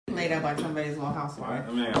made up like somebody's little housewife.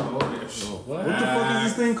 I mean, what the fuck is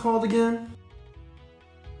this thing called again?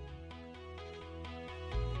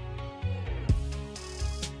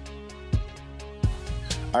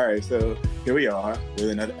 All right, so here we are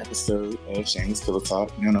with another episode of Shameless Pillow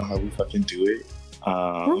Talk. You don't know how we fucking do it.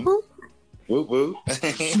 Whoop whoop.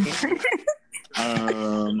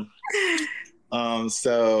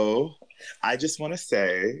 So I just want to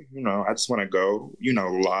say, I just want to go,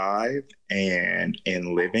 live and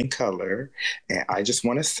in living color. And I just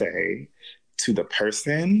want to say to the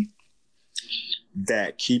person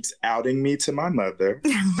that keeps outing me to my mother,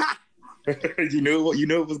 you knew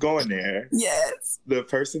it was going there. Yes. The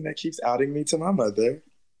person that keeps outing me to my mother,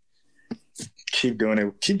 keep doing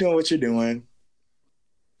it. Keep doing what you're doing.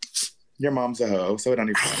 Your mom's a hoe, so it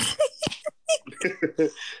don't even matter.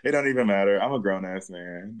 It don't even matter. I'm a grown ass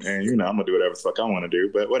man, and I'm gonna do whatever the fuck I want to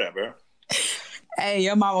do. But whatever. Hey,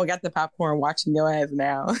 your mama got the popcorn watching your ass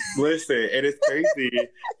now. Listen, and it's crazy.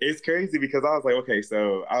 It's crazy because I was like, okay,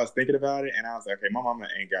 so I was thinking about it, and I was like, okay, my mama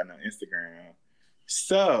ain't got no Instagram,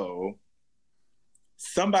 so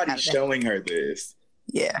somebody's showing her this.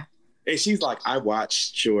 Yeah. And she's like, I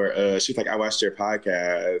watched your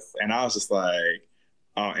podcast, and I was just like,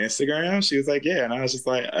 on Instagram? She was like, yeah, and I was just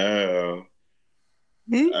like, oh.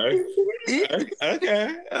 Okay.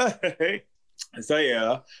 So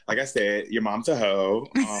yeah, like I said, your mom's a hoe.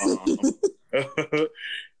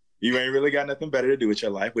 You ain't really got nothing better to do with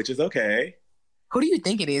your life, which is okay. Who do you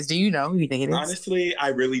think it is? Do you know who you think it is? Honestly, I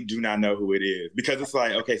really do not know who it is because it's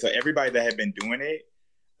like, okay, so everybody that had been doing it,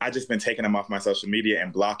 I just been taking them off my social media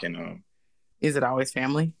and blocking them. Is it always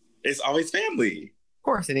family? It's always family. Of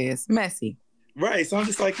course it is. Messy. Right. So I'm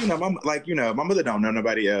just like, my mother don't know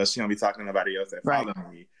nobody else. She don't be talking to nobody else that follow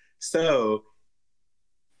me. So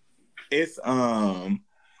it's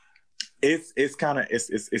kind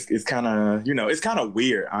of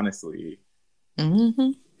weird, honestly.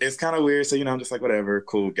 Mm-hmm. It's kind of weird. So, I'm just like, whatever,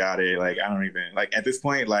 cool, got it. Like, I don't even, like, at this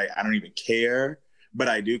point, like, I don't even care, but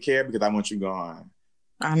I do care because I want you gone.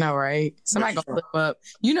 I know, right? Somebody gonna flip up.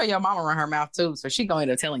 Your mama run her mouth too, so she gonna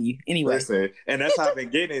end up telling you anyway. Listen, and that's how I've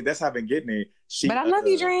been getting it. But I love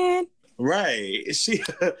you, Dran. Right. She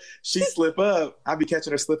slip up. I be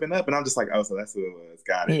catching her slipping up, and I'm just like, oh, so that's who it was.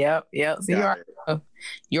 Got it. Yep. So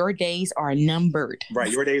your days are numbered.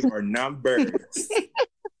 Right. Your days are numbered.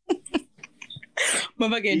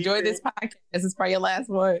 Motherfucker, enjoy this podcast. This is probably your last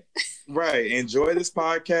one. Right. Enjoy this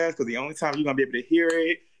podcast because the only time you're gonna be able to hear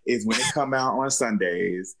it is when it come out on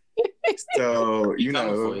Sundays. So,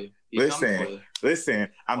 listen,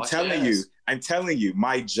 I'm telling you,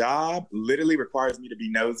 my job literally requires me to be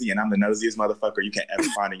nosy, and I'm the nosiest motherfucker you can ever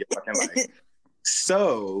find in your fucking life.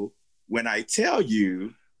 So when I tell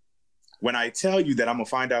you that I'm gonna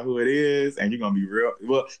find out who it is, and you're gonna be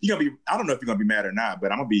I don't know if you're gonna be mad or not,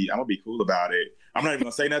 but I'm gonna be cool about it. I'm not even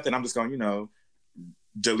gonna say nothing. I'm just gonna,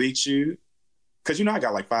 delete you. Cause I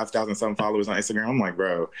got like 5,000 some followers on Instagram. I'm like,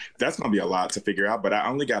 bro, that's gonna be a lot to figure out. But I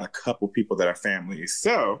only got a couple people that are family,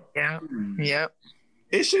 so yep.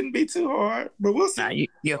 It shouldn't be too hard. But we'll see. Nah,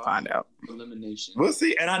 you'll find out. Elimination. We'll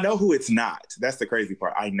see. And I know who it's not. That's the crazy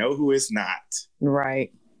part. I know who it's not.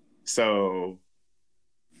 Right. So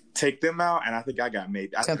take them out, and I think I got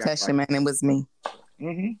made. Confession, man. It was me.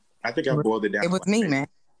 Mm-hmm. I think I boiled it down. It was me, man.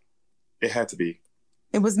 It had to be.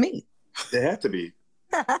 It was me. It had to be.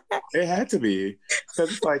 It had to be.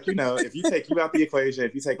 Because it's like, if you take you out the equation,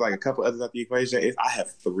 if you take like a couple others out the equation, I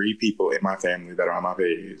have 3 people in my family that are on my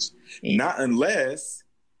page. Yeah. Not unless,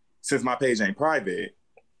 since my page ain't private,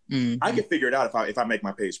 I can figure it out if I make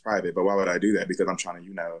my page private. But why would I do that? Because I'm trying to.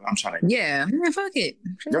 Yeah, fuck it.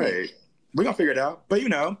 Right. We're going to figure it out. But,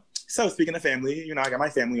 so speaking of family, I got my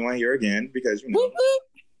family on here again because, like, what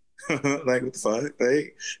the fuck?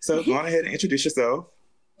 Like, so go on ahead and introduce yourself.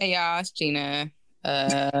 Hey, y'all, it's Gina.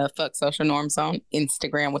 Fuck social norms on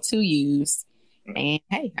Instagram with 2 U's, and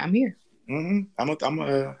hey, I'm here. I'm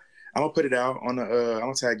gonna put it out on I'm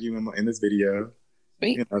gonna tag you in this video.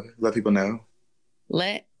 Sweet. Let people know.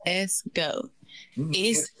 Let us go.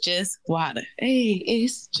 It's just water. Hey,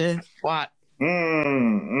 it's just water.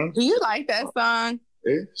 Do you like that song?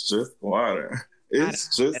 It's just water.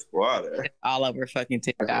 It's just water. It's all over fucking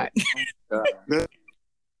TikTok.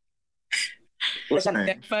 What's your name?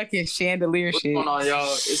 That fucking chandelier shit. What's going on,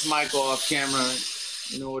 y'all? It's Michael off camera.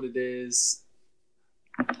 You know what it is.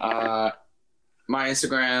 My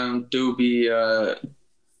Instagram do be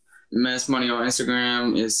Mess Money on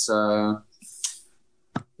Instagram. It's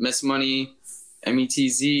Mess Money,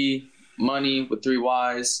 METZ, money with 3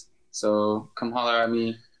 Y's. So come holler at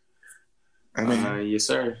me. Yes,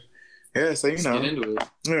 sir. Yeah, so Let's get into it.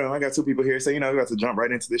 I got 2 people here, so we got to jump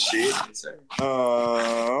right into this shit. Yes, sir.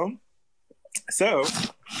 So,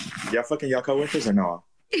 y'all fucking y'all coworkers or no?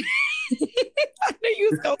 I knew you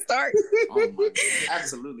was gonna start. Oh my God.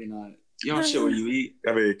 Absolutely not. You don't shit where you eat.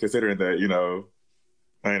 I mean, considering that, you know,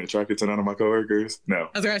 I ain't attracted to none of my coworkers. No.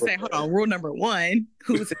 I was gonna say, hold on. Rule number 1: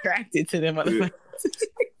 who's attracted to them motherfuckers?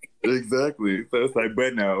 Exactly. So it's like,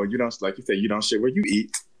 but no, you don't, like you said, you don't shit where you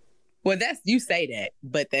eat. Well, you say that,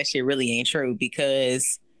 but that shit really ain't true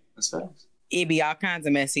because That's facts. it be all kinds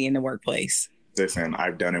of messy in the workplace. Listen,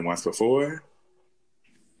 I've done it once before,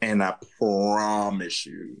 and I promise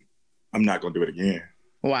you, I'm not gonna do it again.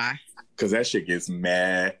 Why? Because that shit gets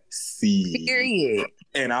messy. Period.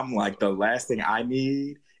 And I'm like, the last thing I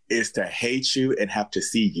need is to hate you and have to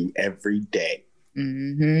see you every day.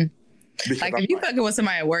 Mm-hmm. Because Like, I'm if you fucking with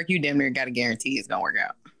somebody at work, you damn near got to guarantee it's gonna work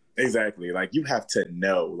out. Exactly. Like, you have to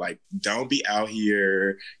know. Like, don't be out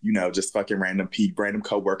here, you know, just fucking random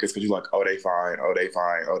coworkers because you're like, oh, they fine, oh, they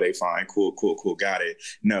fine, oh, they fine, cool, got it.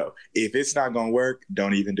 No, if it's not gonna work,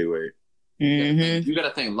 don't even do it. Mm-hmm. You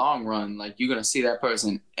gotta think long run. Like, you're gonna see that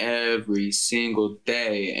person every single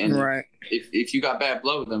day, and Right. if you got bad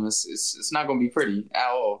blood with them, it's not gonna be pretty at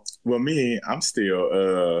all. Well, me, I'm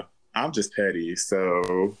just petty.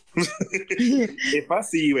 So if I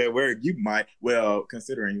see you at work, you might, well,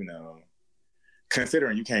 considering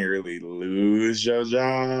you can't really lose your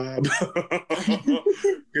job,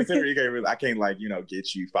 considering I can't like, you know,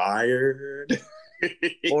 get you fired.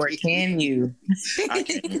 Or can you?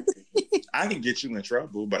 I can get you in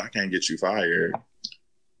trouble, but I can't get you fired.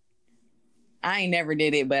 I ain't never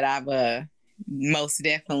did it, but I've most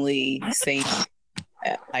definitely seen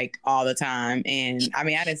like all the time. And I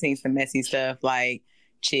mean, I done seen some messy stuff like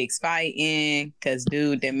chicks fighting because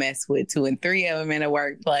dude that mess with 2 and 3 of them in a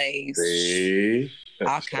workplace. See,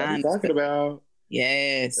 All kinds of talking about.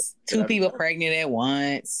 Yes, 2 people pregnant at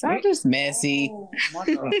once. I'm just messy. Oh, my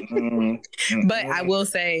God. But I will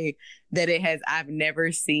say that I've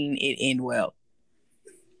never seen it end well.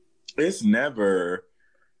 It's never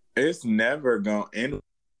gonna end.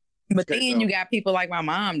 But then you got people like my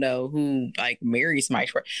mom though, who like marries somebody.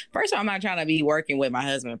 First of all, I'm not trying to be working with my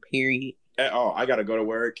husband, period. At all. I gotta go to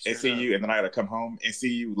work and see you, and then I gotta come home and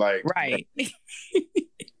see you. Like, Right.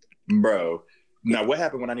 bro. Now, what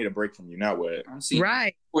happened when I need a break from you? Now what? I'm seeing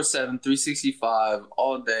Right. 24/7, 365,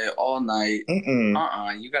 all day, all night.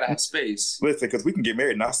 Mm-mm. You gotta have space. Listen, because we can get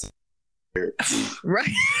married and not. Right.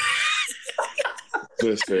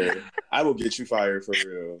 Listen, I will get you fired for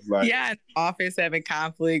real. Like, Yeah, office having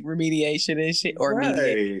conflict remediation and shit, or right.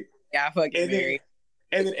 mediation. Yeah, I fucking married.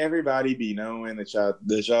 And then everybody be knowing that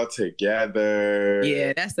y'all together.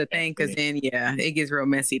 Yeah, that's the thing. Because then, yeah, it gets real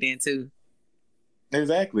messy then too.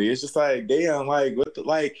 Exactly. It's just like, damn, like, what the,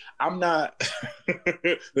 like, I'm not.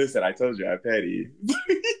 Listen, I told you I'm petty.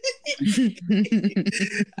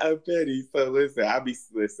 I'm petty. So listen, I'll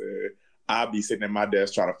be sitting at my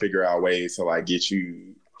desk trying to figure out ways to like get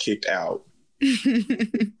you kicked out.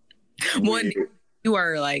 One, you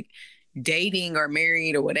are like dating or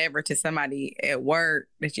married or whatever to somebody at work,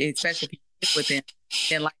 especially if you live with them,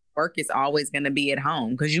 then like work is always going to be at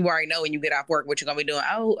home because you already know when you get off work what you're going to be doing.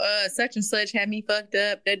 Oh, such and such had me fucked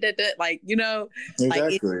up. Like, you know, exactly.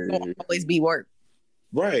 Like it's going to always be work.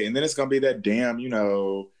 Right. And then it's going to be that damn, you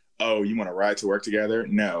know, oh, you want to ride to work together?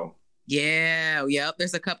 No. Yeah. Yep.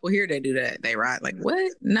 There's a couple here that do that. They ride like,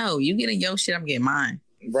 what? No, you getting your shit. I'm getting mine.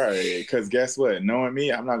 Right. Because guess what? Knowing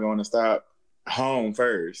me, I'm not going to stop home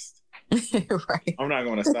first. Right. I'm not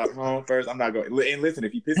going to stop home first. I'm not going. And listen,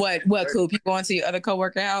 if you piss what cool? You going to your other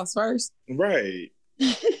coworker house first? Right.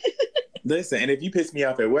 Listen, and if you piss me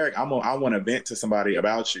off at work, I want to vent to somebody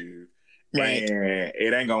about you. Right. And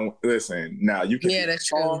it ain't gonna listen. Now you can. Yeah, that's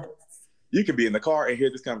true. You can be in the car and hear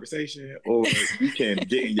this conversation, or you can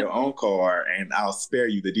get in your own car and I'll spare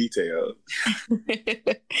you the details.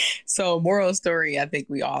 So, moral story, I think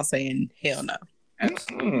we all saying hell no.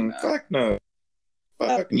 Absolutely not. Fuck no.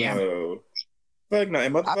 Fuck Yeah. no. Fuck no.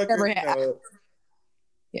 And motherfucker,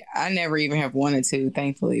 Yeah, I never even have wanted to,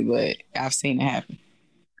 thankfully, but I've seen it happen.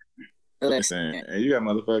 listen, and you got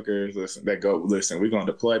motherfuckers that go, listen, we're going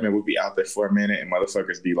to deployment, we'll be out there for a minute, and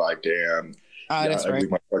motherfuckers be like, damn, Oh, that's right.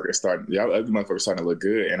 y'all ugly motherfuckers starting to look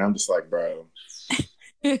good. And I'm just like, bro,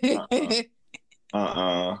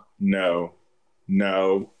 no.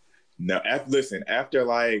 After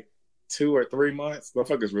like 2 or 3 months,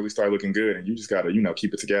 motherfuckers really start looking good, and you just gotta,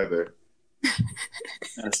 keep it together.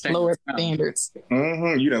 Lower standards.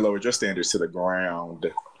 You done lowered your standards to the ground.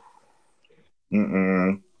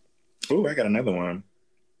 Ooh, I got another one.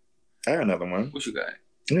 What you got?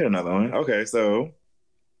 I got another one. Okay, so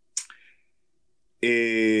is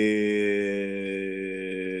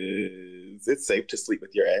it safe to sleep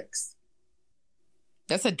with your ex?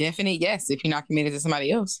 That's a definite yes if you're not committed to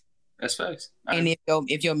somebody else. That's facts. And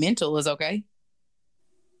if your mental is okay,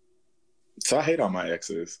 So I hate on my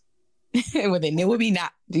exes. well, then it would be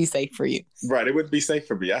not be safe for you. Right. It wouldn't be safe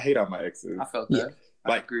for me. I hate on my exes. I felt that. Yeah. I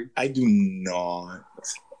Like, agree. I do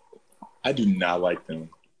not like them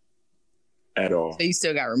at all. So you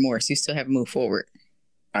still got remorse. You still haven't moved forward.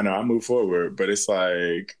 I know I move forward, but it's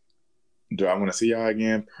like, do I want to see y'all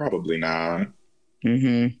again? Probably not.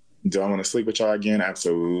 Mm-hmm. Do I want to sleep with y'all again?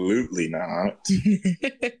 Absolutely not.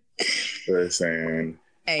 Listen.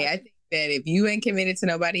 Hey, I think that if you ain't committed to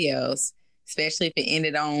nobody else, especially if it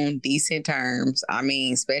ended on decent terms, I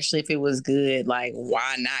mean, especially if it was good, like,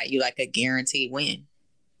 why not? You like a guaranteed win.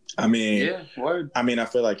 I mean, Yeah, word. I mean, I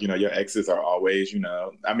feel like, your exes are always,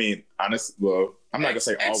 I mean, honest. Well, I'm not going to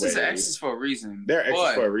say always. Exes are exes for a reason. They're exes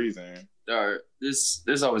But for a reason.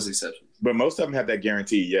 there's always exceptions. But most of them have that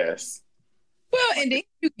guarantee, yes. Well, and then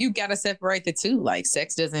you got to separate the two. Like,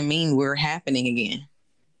 sex doesn't mean we're happening again.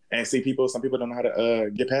 And see, some people don't know how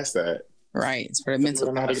to get past that. Right. It's for the Some mental. people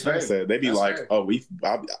don't know how to That's get past fair. that. They be That's like, fair. "Oh,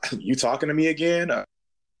 you talking to me again?"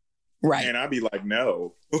 Right. And I'd be like,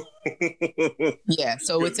 "No." Yeah.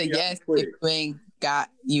 So it's a Yeah, yes quick.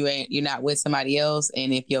 if you're not with somebody else,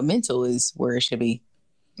 and if your mental is where it should be.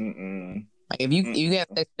 Mm-mm. Like if you got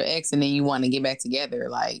sex with your ex and then you want to get back together,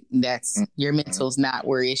 like that's your mental's not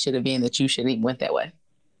where it should have been, that you shouldn't even went that way.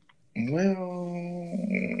 Well.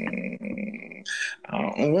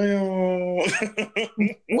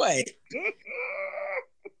 What?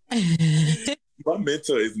 My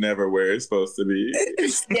mental is never where it's supposed to be.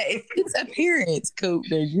 Yeah, it's appearance, Coop.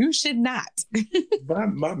 That you should not.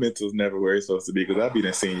 My mental is never where it's supposed to be, because I've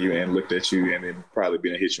been seeing you and looked at you and then probably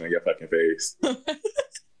been hit you in your fucking face.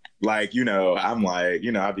 Like, I'm like,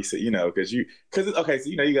 I'll be, okay, so,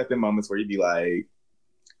 you got them moments where you be like,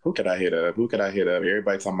 who could I hit up? Who could I hit up?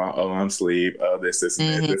 Everybody talking about, oh, I'm asleep. Oh, this,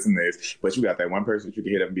 and Mhm. this, and this. But you got that one person that you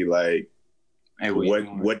can hit up and be like, Hey,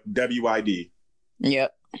 what WID?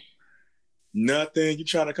 Yep. Nothing. You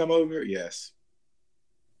trying to come over? Yes.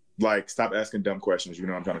 Like, stop asking dumb questions. You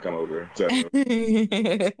know I'm trying to come over. So,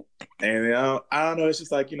 and I don't know. It's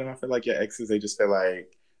just like, I feel like your exes, they just feel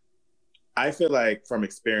like, I feel like from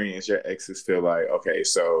experience, your exes feel like, okay,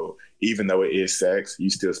 so even though it is sex, you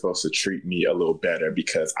still supposed to treat me a little better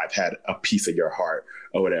because I've had a piece of your heart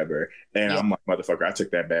or whatever. And Yeah. I'm like, motherfucker, I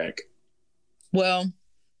took that back. Well,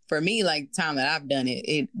 for me, like time that I've done it,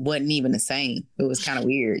 it wasn't even the same. It was kind of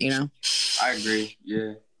weird, I agree.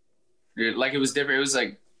 Yeah. Like it was different. It was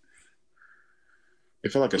like,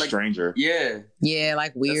 It felt like a Like- stranger. yeah. Yeah,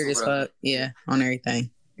 like weird as That's what I- fuck. Yeah, on everything.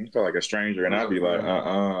 It felt like a stranger. And I'd be like,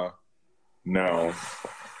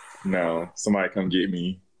 no, somebody come get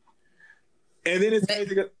me. And then it's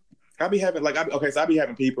crazy. I be having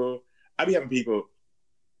people.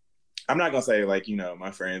 I'm not gonna say like,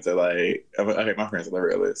 my friends are like, okay, my friends are the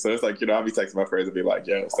realest. So it's like, I'll be texting my friends and be like,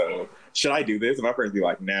 yo, so should I do this? And my friends be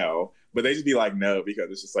like, no. But they just be like, no, because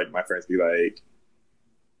it's just like my friends be like,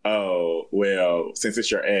 oh, well, since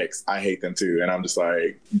it's your ex, I hate them too. And I'm just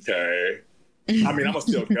like, okay. I mean, I'm gonna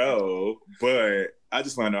still go, but I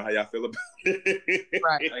just want to know how y'all feel about it.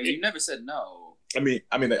 Right. Like, you never said no. I mean,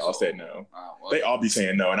 they all said no. Oh, well, They all be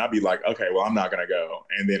saying no, and I'll be like, okay, well, I'm not gonna go.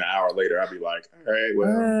 And then an hour later, I'll be like, all right,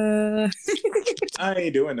 well, I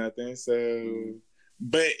ain't doing nothing. So,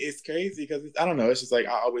 but it's crazy because I don't know. It's just like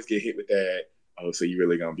I always get hit with that. Oh, so you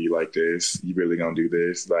really gonna be like this? You really gonna do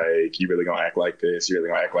this? Like, you really gonna act like this? You really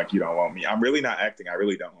gonna act like you don't want me? I'm really not acting. I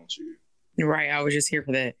really don't want you. Right. I was just here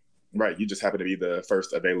for that. Right. You just happen to be the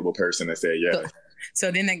first available person that said yes.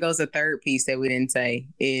 So then that goes the third piece that we didn't say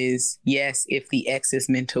is yes, if the ex's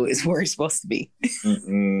mental is where it's supposed to be.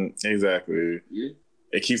 Exactly. yeah.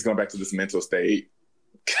 It keeps going back to this mental state.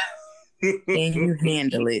 And you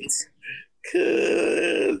handle it.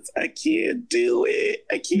 Cause I can't do it.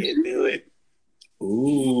 I can't do it.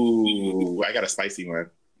 Ooh, I got a spicy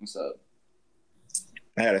one. What's up?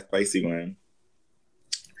 I got a spicy one.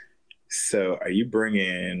 So, are you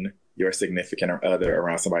bringing your significant other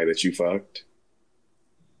around somebody that you fucked?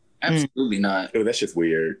 Absolutely not. Oh, that's just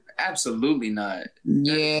weird. Absolutely not.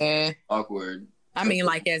 Yeah. Awkward. I mean,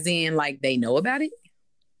 like, as in, like, they know about it?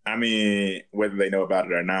 I mean, whether they know about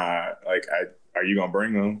it or not, like, are you gonna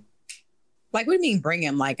bring them? Like, what do you mean bring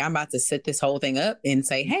him? Like, I'm about to set this whole thing up and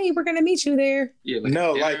say, hey, we're going to meet you there. Yeah.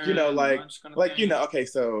 No, dinner, like, lunch kind of thing. okay,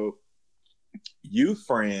 so you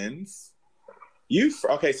friends,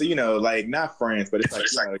 okay, so, like, not friends, but it's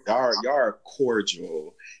like, y'all are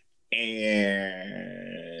cordial,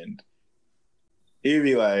 and it'd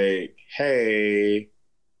be like, hey,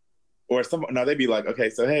 or they'd be like, okay,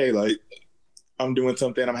 so, hey, like, I'm doing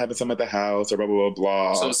something, I'm having something at the house or blah, blah,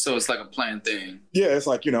 blah, blah. So it's like a planned thing. Yeah, it's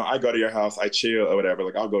like, you know, I go to your house, I chill or whatever.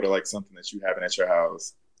 Like I'll go to like something that you having at your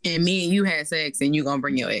house. And me and you had sex and you gonna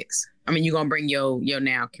bring your ex. I mean, you gonna bring your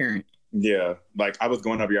now current. Yeah. Like I was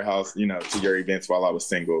going over your house, you know, to your events while I was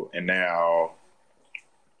single. And now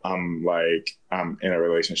I'm in a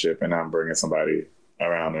relationship and I'm bringing somebody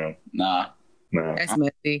around them. Nah. No. That's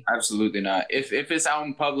messy. Absolutely not. If it's out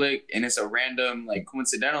in public and it's a random, like,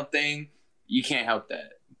 coincidental thing, you can't help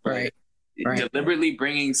that. Right. Right. Deliberately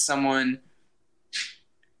bringing someone,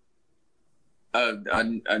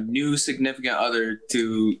 a new significant other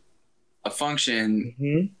to a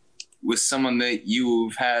function with someone that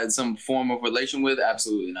you've had some form of relation with,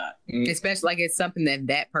 absolutely not. Especially like it's something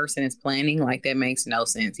that person is planning. Like that makes no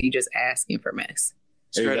sense. You just asking for mess.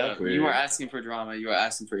 Straight Exactly. up. You are asking for drama. You are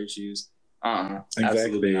asking for issues.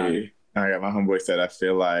 Exactly. Not. I got my homeboy said I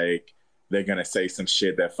feel like they're gonna say some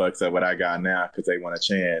shit that fucks up what I got now because they want a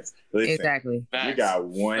chance. Listen, Exactly. you got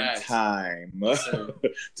one time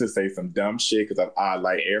to say some dumb shit because I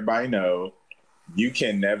like everybody know you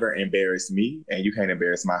can never embarrass me and you can't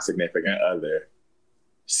embarrass my significant other.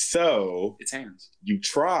 So It's hands. you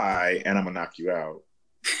try and I'm gonna knock you out.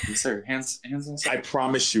 Yes, sir. Hands on. I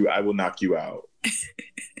promise you I will knock you out.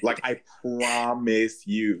 Like I promise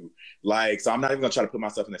you. Like, so I'm not even gonna try to put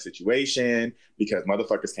myself in a situation because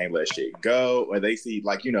motherfuckers can't let shit go. Or they see,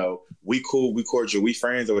 like, you know, we cool, we cordial, we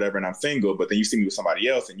friends or whatever, and I'm single, but then you see me with somebody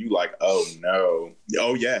else and you like, oh no.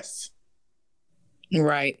 Oh yes.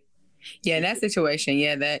 Right. Yeah, in that situation,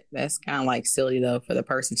 yeah, that's kind of like silly though for the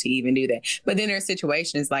person to even do that. But then there's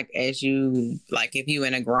situations like if you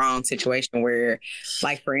in a grown situation where,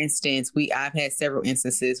 like for instance, I've had several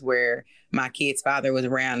instances where my kid's father was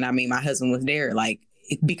around. And I mean, my husband was there, like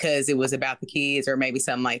because it was about the kids or maybe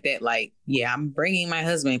something like that. Like, yeah, I'm bringing my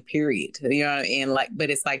husband, period. You know, and like, but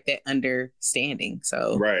it's like that understanding.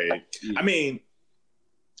 So right. I mean,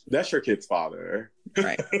 that's your kid's father.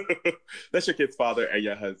 Right. That's your kid's father and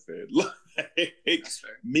your husband. Like,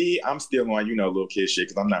 me, I'm still on, you know, little kid shit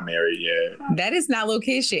because I'm not married yet. That is not little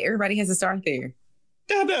kid shit. Everybody has to start there.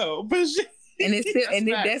 I know, but and it's still, and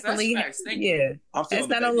it definitely, yeah. That's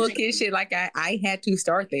not a little kid shit. Like I had to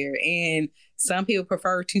start there, and some people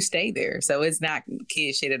prefer to stay there. So it's not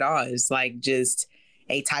kid shit at all. It's like just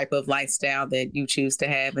a type of lifestyle that you choose to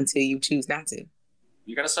have until you choose not to.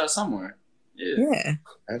 You got to start somewhere. Yeah.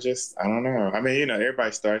 I don't know. I mean, you know,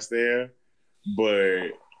 everybody starts there, but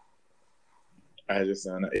I just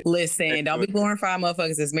don't know. Listen, don't be glorifying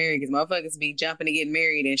motherfuckers that's married because motherfuckers be jumping to get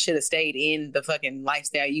married and should have stayed in the fucking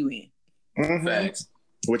lifestyle you in. Mm-hmm. Facts.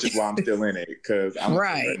 Which is why I'm still in it because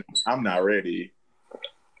I'm not ready.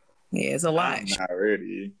 Yeah, it's a lot.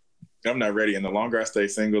 I'm not ready. And the longer I stay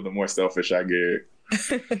single, the more selfish I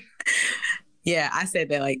get. Yeah, I said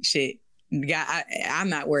that like shit. I'm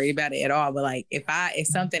not worried about it at all. But like, if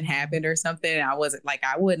something happened or something, I wasn't like,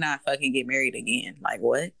 I would not fucking get married again. Like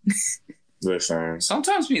what? Listen,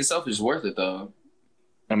 sometimes being selfish is worth it though.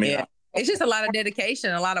 I mean, yeah. It's just a lot of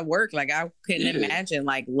dedication, a lot of work. Like I couldn't imagine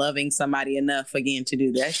like loving somebody enough again to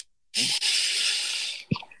do that.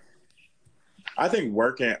 I think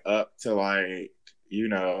working up to like, you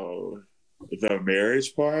know, the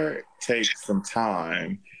marriage part takes some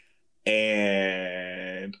time.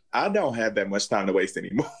 And I don't have that much time to waste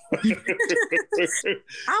anymore. I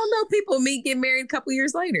don't know. People get married a couple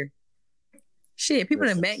years later. Shit, people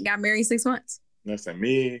that met got married 6 months. Listen,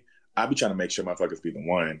 me, I be trying to make sure motherfuckers be the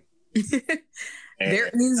one. There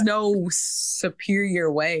is no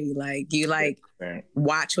superior way. Like you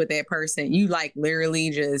watch with that person. You like literally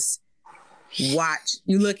just watch.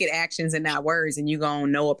 You look at actions and not words, and you gonna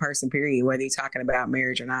know a person. Period. Whether you're talking about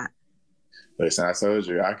marriage or not. Listen, I told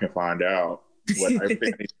you I can find out what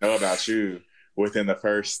everything I need to know about you within the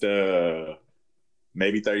first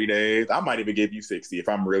maybe 30 days. I might even give you 60 if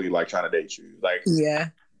I'm really like trying to date you. Like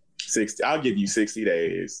 60. I'll give you 60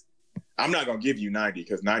 days. I'm not gonna give you 90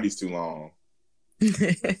 because 90's too long.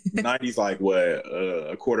 90's like what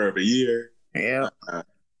a quarter of a year. Yeah.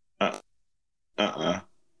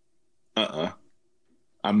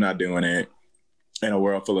 I'm not doing it. In a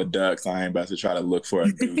world full of ducks, I ain't about to try to look for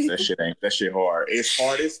a dude. That shit hard. It's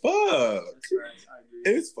hard as fuck.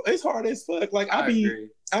 It's hard as fuck. Like I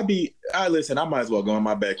listen, I might as well go in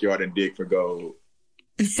my backyard and dig for gold.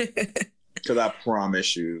 Cause I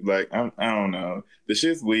promise you, like I don't know. The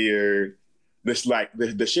shit's weird. The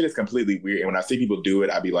shit is completely weird. And when I see people do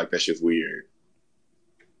it, I be like, that shit's weird.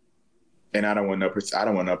 And I don't want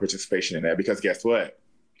no participation in that because guess what?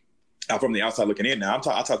 I'm from the outside looking in now.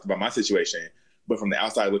 I talked about my situation. But from the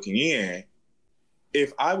outside looking in,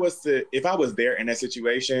 if I was there in that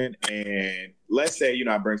situation, and let's say,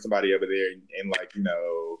 I bring somebody over there and like,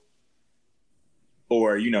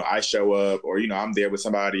 or, I show up, or, I'm there with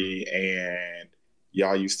somebody and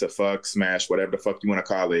y'all used to fuck, smash, whatever the fuck you want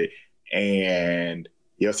to call it, and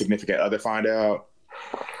your significant other find out,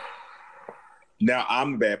 now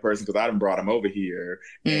I'm the bad person because I done brought him over here,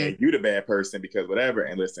 and you the bad person because whatever.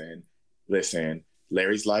 And listen,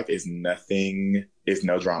 Larry's life is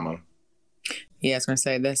no drama. Yeah, I was gonna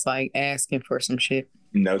say that's like asking for some shit.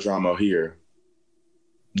 No drama here.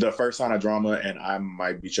 The first sign of drama, and I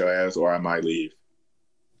might beat your ass or I might leave.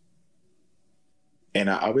 And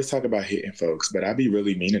I always talk about hitting folks, but I be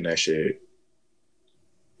really meaning that shit.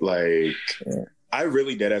 Like, I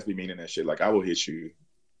really deadass be meaning that shit. Like, I will hit you.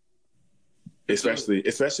 Especially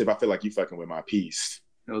if I feel like you fucking with my peace.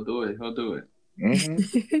 He'll do it.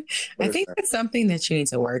 Mm-hmm. I think that's something that you need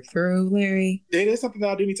to work through, Larry. It is something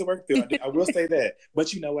that I do need to work through. I will say that.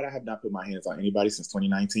 But you know what? I have not put my hands on anybody since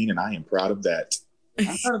 2019, and I am proud of that.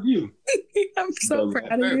 I'm proud of you. I'm so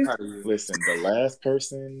proud of you. Listen, the last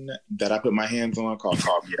person that I put my hands on called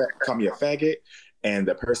me a faggot, and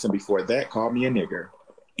the person before that called me a nigger.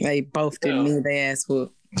 They both didn't need their ass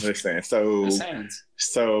whooped. Listen,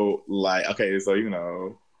 so like, okay, so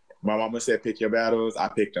my mama said pick your battles. I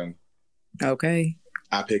picked them. Okay.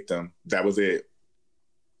 I picked them. That was it.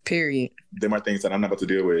 Period. Them are things that I'm not about to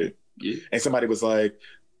deal with. Yeah. And somebody was like,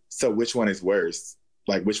 so which one is worse?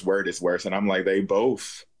 Like, which word is worse? And I'm like, they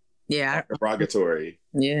both are derogatory.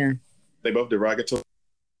 Yeah. They both derogatory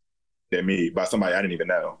than me by somebody I didn't even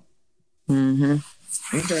know. Mm-hmm.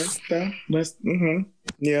 Okay. So let's,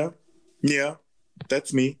 yeah.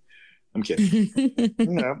 That's me. I'm kidding.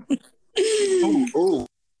 Yeah. Ooh.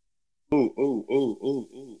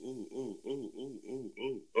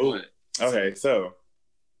 Okay, so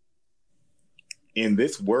in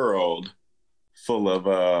this world full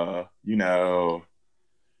of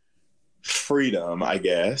freedom, I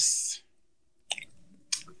guess,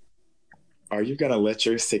 are you gonna let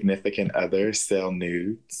your significant other sell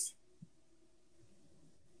nudes?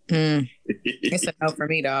 It's a no for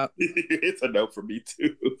me, dog. It's a no for me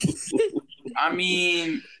too. I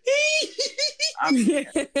mean, all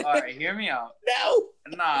right, hear me out. No.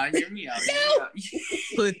 Nah, hear me out. No.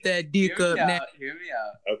 Put that dick up now. Hear me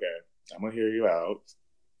out. Okay, I'm gonna hear you out.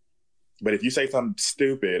 But if you say something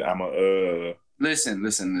stupid, I'm a Listen.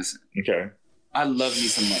 Okay. I love you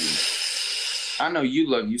some money. I know you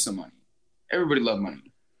love you some money. Everybody love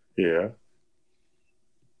money. Yeah.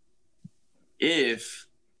 If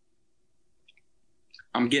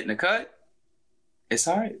I'm getting a cut, it's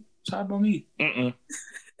all right. It's all right about me.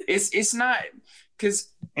 It's not because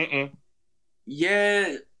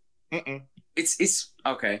yeah. It's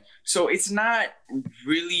okay. So it's not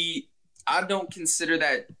really. I don't consider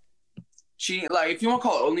that cheating. Like if you want to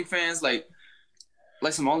call it OnlyFans, like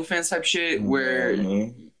some OnlyFans type shit where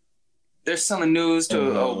they're selling news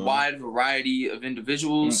to a wide variety of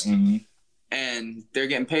individuals and they're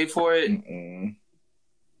getting paid for it.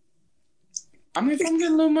 I mean, if I'm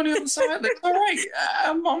getting a little money on the side, that's all right.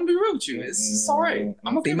 I'm gonna be real with you. It's all right.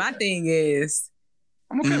 I'm okay. See, my thing is,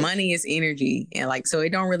 money is energy, and like, so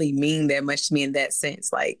it don't really mean that much to me in that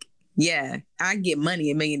sense. Like, yeah, I get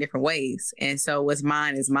money a million different ways, and so what's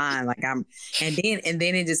mine is mine. Like and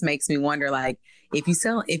then it just makes me wonder, like, if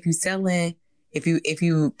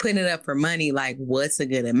you putting it up for money, like what's a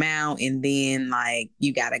good amount, and then like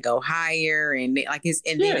you got to go higher, and like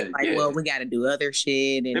well, we got to do other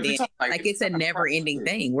shit, and then like it's a never ending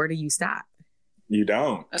thing. Where do you stop? You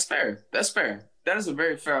don't. That's fair. That is a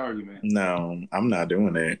very fair argument. No, I'm not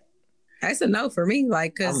doing it. That's a no for me.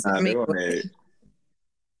 Like, cause I'm not doing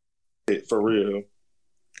it for real.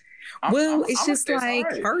 It's just like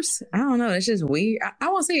right. First, I don't know. It's just weird. I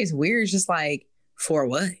won't say it's weird. It's just like, for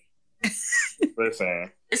what?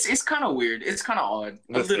 Listen, it's kind of weird. It's kind of odd.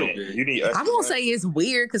 Listen, a little bit. I won't say it's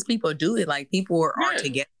weird because people do it. Like people are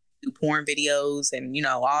together, do porn videos and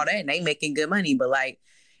all that, and they making good money. But like,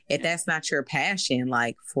 if that's not your passion,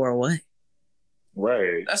 like for what?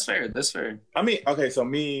 Right. That's fair. I mean, okay, so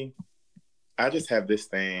I just have this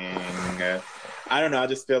thing. I don't know. I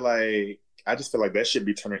just feel like that should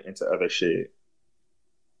be turning into other shit.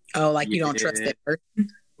 Oh, like you don't trust that person.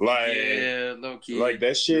 Like, low key. Like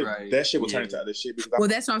that shit, that shit will turn into other shit. Well,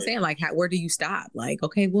 that's what I'm saying. Like, where do you stop? Like,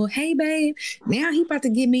 okay, well, hey, babe, now he about to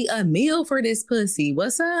give me a meal for this pussy.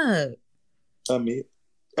 What's up? A meal?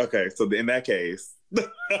 Okay, so in that case,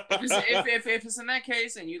 if it's in that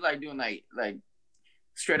case, and you like doing like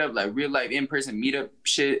straight up like real life in person meetup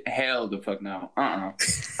shit, hell the fuck no. I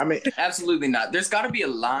mean, absolutely not. There's got to be a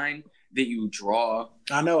line that you draw.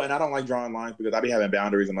 I know, and I don't like drawing lines because I be having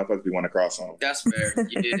boundaries and motherfuckers be want to cross them. That's fair.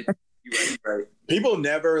 Yeah, you're right. People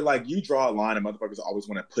never, like, you draw a line and motherfuckers always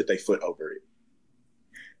want to put their foot over it.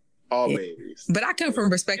 Always. Yeah. But I come from a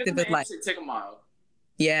perspective of like, take a mile.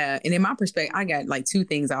 Yeah. And in my perspective, I got like two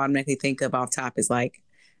things I automatically think of off top is like,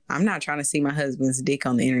 I'm not trying to see my husband's dick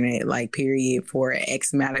on the internet, like, period, for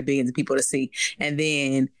X amount of billions of people to see. And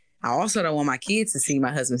then I also don't want my kids to see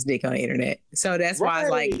my husband's dick on the internet. So that's why it's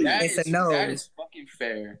like, it's a no. That is fucking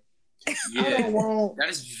fair. Yeah, that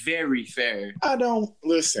is very fair. I don't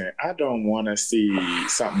want to see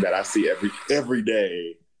something that I see every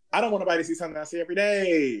day. I don't want nobody to see something I see every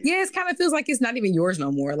day. Yeah, it kind of feels like it's not even yours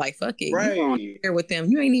no more. Like, fuck it. Right. You here with them.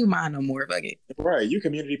 You ain't even mine no more. Fuck it. Right. You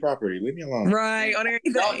community property. Leave me alone. Right. On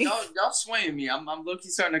everything. Y'all swaying me. I'm low-key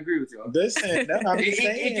starting to agree with y'all. Listen, that's what I'm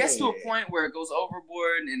saying. It gets to a point where it goes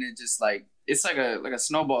overboard and it just like, it's like a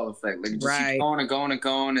snowball effect. Like, it just keeps going and going and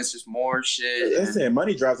going. It's just more shit. Listen,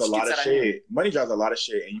 money drives a lot of shit. Money drives a lot of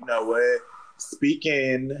shit. And you know what?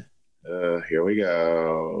 Speaking... here we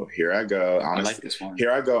go. Here I go. Honestly, I like this one.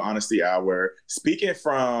 Here I go. Honesty hour. Speaking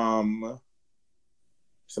from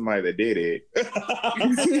somebody that did it.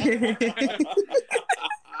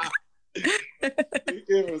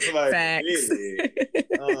 Speaking from somebody that did it.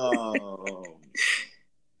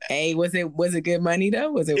 Hey, was it good money though?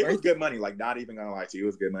 Was it worth? It was good money. Like, not even gonna lie to you, it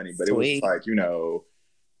was good money. But Sweet. It was like, you know,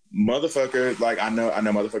 motherfucker. Like, I know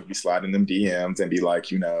motherfucker be sliding them DMs and be like,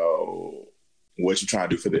 you know, what you trying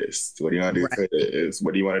to do for this? What do you want to do for this?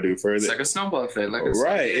 What do you want to do for this? It's like a snowball effect. Like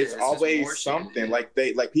it's always something. Like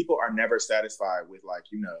people are never satisfied with, like,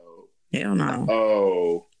 you know. Hell no.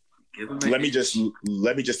 Oh, let me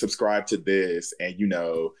just subscribe to this, and, you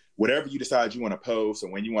know, whatever you decide you want to post,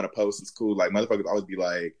 and when you want to post is cool. Like, motherfuckers always be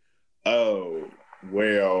like, oh,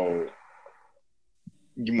 well,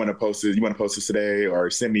 you want to post it? You want to post this today, or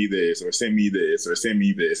send me this, or send me this, or send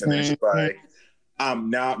me this, and then she's like. I'm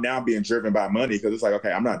now being driven by money because it's like,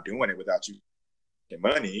 okay, I'm not doing it without you getting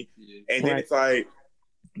money. Yeah. And then it's like,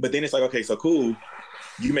 okay, so cool,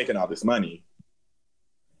 you making all this money.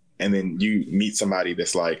 And then you meet somebody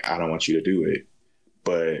that's like, I don't want you to do it.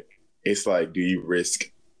 But it's like, do you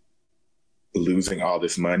risk losing all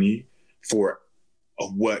this money for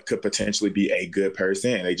what could potentially be a good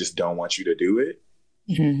person and they just don't want you to do it?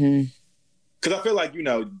 Because I feel like, you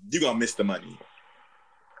know, you're going to miss the money.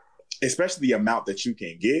 Especially the amount that you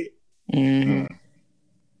can get.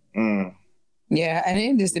 Yeah, and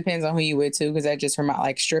it just depends on who you with too, because that just reminds,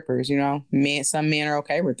 like, strippers, you know, some men are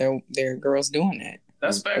okay with their girls doing that.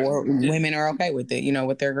 That's fair. Or women are okay with it, you know,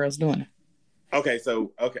 with their girls doing it. Okay,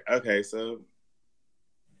 so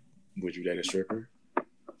would you date a stripper?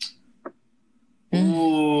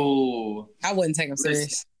 Ooh, I wouldn't take them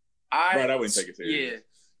serious. I wouldn't take it serious. Yeah,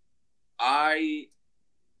 I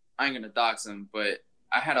ain't gonna dox him, but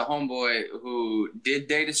I had a homeboy who did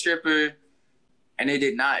date a stripper, and it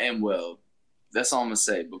did not end well. That's all I'm gonna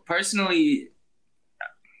say. But personally,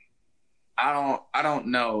 I don't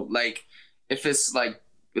know. Like, if it's like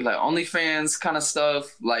OnlyFans kind of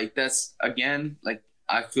stuff, like, that's, again, like,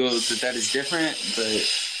 I feel that is different.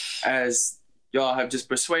 But as y'all have just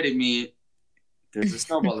persuaded me, there's a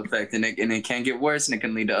snowball effect, and it can get worse, and it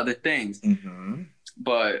can lead to other things.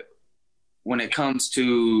 But when it comes to,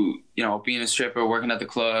 you know, being a stripper, working at the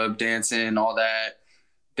club, dancing, all that,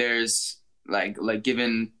 there's like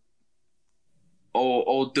giving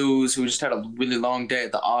old dudes who just had a really long day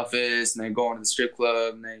at the office and they go into the strip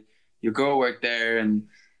club and you go work there and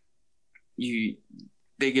they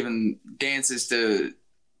giving dances to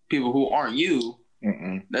people who aren't you.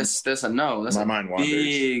 That's a no. That's my mind wanders.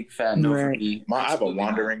 Big fat no for me. I have a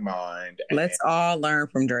wandering mind. Let's all learn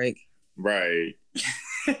from Drake. Right.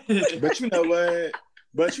 But you know what?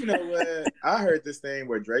 I heard this thing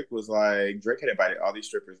where Drake had invited all these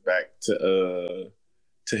strippers back to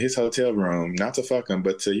his hotel room, not to fuck them,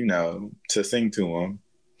 but to, you know, to sing to them.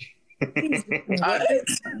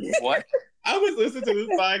 What? I was listening to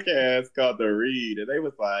this podcast called The Read, and they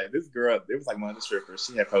was like, this girl, it was like one of the strippers.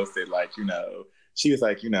 She had posted, like, you know, she was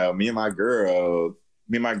like, you know, me and my girls,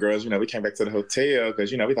 you know, we came back to the hotel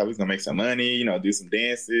because, you know, we thought we was gonna make some money, you know, do some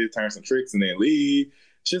dances, turn some tricks, and then leave.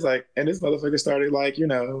 She's like, and this motherfucker started, like, you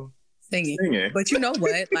know, singing. But you know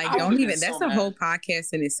what? Like, don't even, that's a whole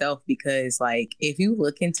podcast in itself, because, like, if you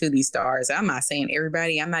look into these stars, I'm not saying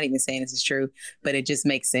everybody, I'm not even saying this is true, but it just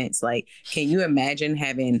makes sense. Like, can you imagine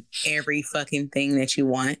having every fucking thing that you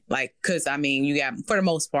want? Like, because, I mean, you got, for the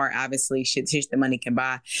most part, obviously, shit the money can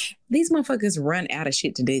buy. These motherfuckers run out of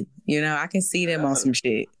shit to do. You know, I can see them on some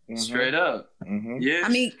shit. Straight up. Yeah. I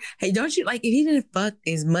mean, hey, don't you like if he didn't fuck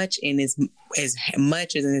as much and as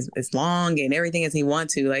much as long and everything as he want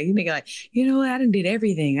to, like you nigga, like, you know what, I done did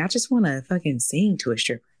everything. I just want to fucking sing to a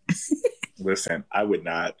stripper. Listen, I would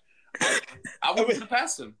not. I wouldn't put it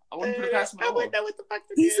past him. I wouldn't put it past him. I wouldn't know what the fuck.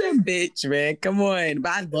 He's a bitch, man. Come on.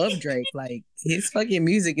 But I love Drake. Like his fucking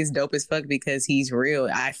music is dope as fuck because he's real.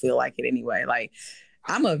 I feel like it anyway. Like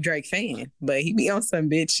I'm a Drake fan, but he be on some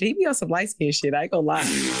bitch. He be on some light skin shit. I ain't gonna lie.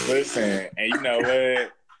 Listen, and you know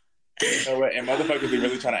what? And motherfuckers be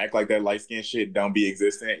really trying to act like that light skin shit don't be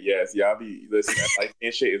existent. Yes, y'all be listen. That light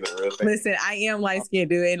skin shit is a real thing. Listen, I am light skinned,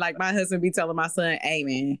 dude. And like my husband be telling my son, "Hey,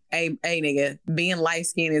 man, hey, nigga, being light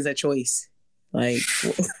skinned is a choice." Like,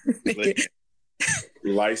 being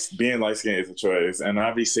light skinned is a choice, and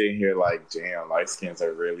I be sitting here like, damn, light skins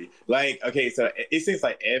are really like okay. So it seems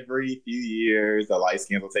like every few years the light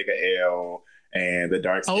skins will take a L. And the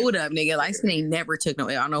dark skin. Hold up, nigga. Light skin ain't never took no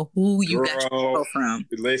L. I don't know who you got your info from.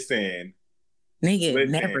 Listen. Nigga,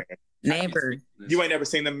 never. You ain't never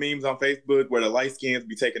seen them memes on Facebook where the light skins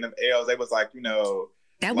be taking them L's. They was like, you know.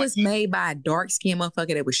 That was made by a dark skinned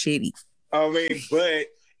motherfucker that was shitty. I mean, but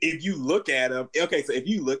if you look at them, okay, so if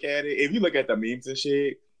you look at the memes and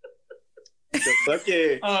shit,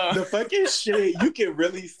 the fucking shit, you can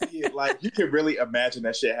really see it. Like, you can really imagine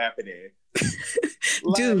that shit happening.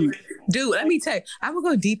 Dude, let me tell you, I will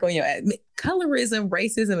go deep on your ass. Colorism,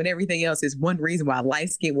 racism, and everything else is one reason why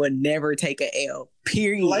light skin will never take a L.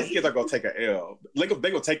 Period. Light skins are gonna take a L. They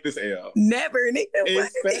gonna take this L. Never, nigga.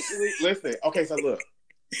 Especially, listen. Okay, so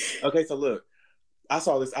look. I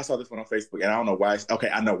saw this one on Facebook, and I don't know why. Okay,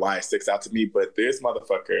 I know why it sticks out to me, but this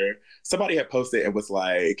motherfucker, somebody had posted and was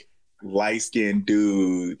like, light skinned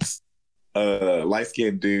dudes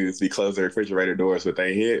be closing their refrigerator doors with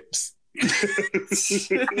their hips.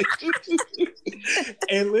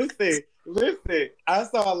 And listen, I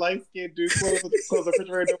saw a light-skinned dude close the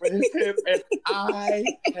refrigerator with his hip, and I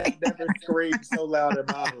have never screamed so loud in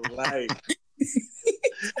my life.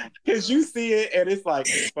 Because you see it and it's like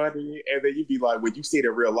it's funny, and then you be like, when you see it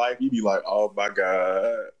in real life, you be like, oh my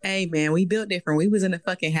god. Hey man, we built different. We was in a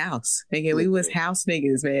fucking house, nigga. We was house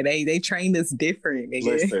niggas, man. They trained us different,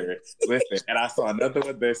 nigga. Listen. And I saw another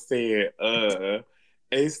one that said,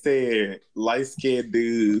 it said light-skinned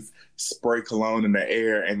dudes spray cologne in the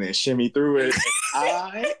air and then shimmy through it.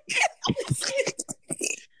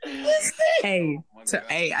 Hey,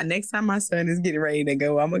 next time my son is getting ready to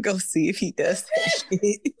go, I'm gonna go see if he does that shit.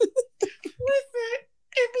 Listen,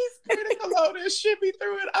 if he spray the cologne and shimmy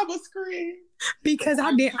through it, I'ma scream. Because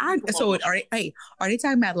are they talking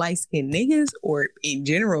about light-skinned niggas or in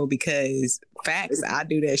general? Because facts, I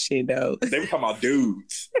do that shit though. They were talking about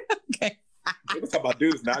dudes. Okay. They were talking about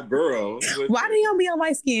dudes, not girls. Why do y'all be on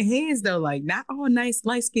light-skinned heads though? Like, not all nice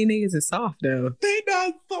light-skinned niggas are soft though. They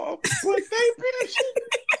not soft, but they bitch.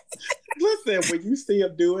 Listen, when you see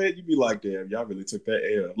them do it, you be like, damn, y'all really took that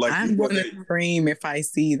L. Like, I'm gonna scream if I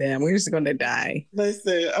see them. We're just gonna die.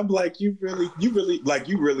 Listen, I'm like, you really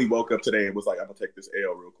woke up today and was like, I'm gonna take this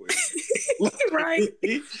L real quick. Right.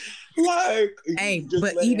 Like, hey,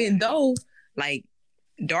 but even though, like,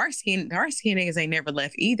 dark skin niggas ain't never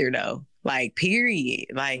left either though. Like,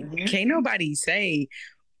 period. Like, can't nobody say,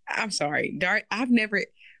 I'm sorry,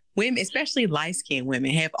 women, especially light-skinned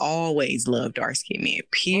women, have always loved dark-skinned men,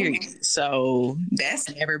 period. So that's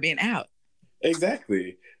never been out.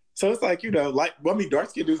 Exactly. So it's like,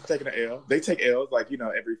 dark-skinned dudes taking an L. They take L's like,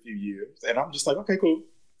 every few years. And I'm just like, okay, cool.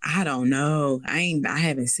 I don't know. I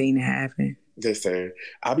haven't seen it happen. Just saying.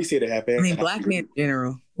 I'll be seeing it happen. I mean, black men in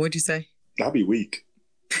general. What'd you say? I'll be weak.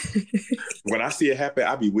 When I see it happen,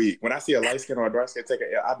 I'll be weak. When I see a light skin or a dark skin take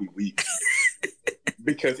an L, I'll be weak.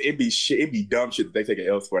 Because it'd be dumb shit that they take an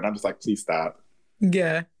L for, and I'm just like, please stop.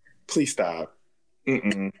 Yeah. Please stop.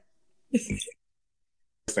 Listen,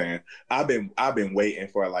 I've been waiting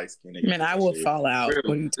for a light skin. Man, I will fall out. Really?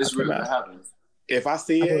 What are you talking about? Happens. If I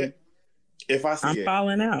see it, I'm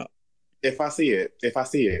falling out. If I see it.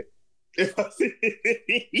 Listen.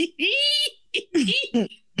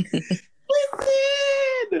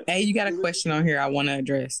 Hey, you got a question on here I want to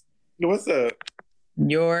address. What's up?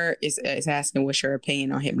 It's asking what's your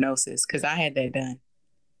opinion on hypnosis, because I had that done.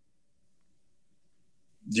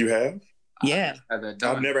 You have? Yeah.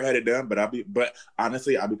 I've never had it done, but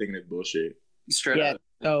honestly, I'll be thinking it's bullshit. Straight up.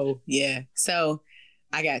 So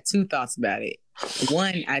I got two thoughts about it.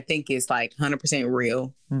 One, I think it's like 100%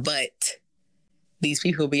 real, but these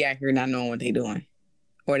people be out here not knowing what they're doing,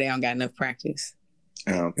 or they don't got enough practice.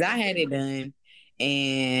 I had it done,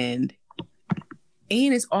 and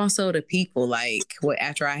it's also the people, like,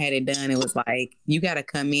 after I had it done, it was like, you got to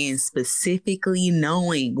come in specifically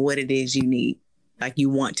knowing what it is you need. like you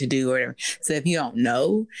want to do or whatever. So if you don't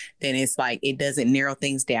know, then it's like it doesn't narrow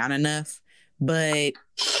things down enough. But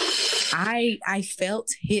I felt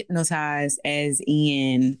hypnotized as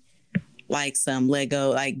in like some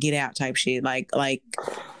Lego, like Get Out type shit, like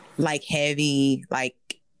heavy, like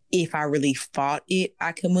if I really fought it,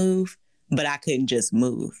 I could move, but I couldn't just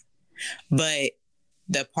move. But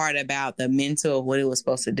the part about the mental of what it was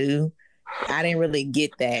supposed to do, I didn't really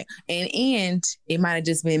get that. And it might have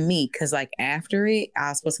just been me because like after it, I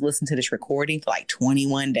was supposed to listen to this recording for like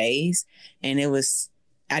 21 days. And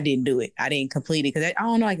I didn't do it. I didn't complete it because I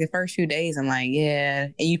don't know, like the first few days, I'm like, yeah.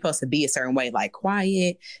 And you're supposed to be a certain way, like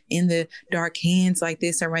quiet in the dark hands like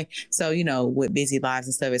this, right? So, you know, with busy lives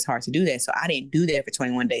and stuff, it's hard to do that. So I didn't do that for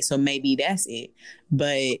 21 days. So maybe that's it.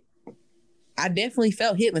 But I definitely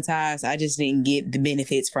felt hypnotized. I just didn't get the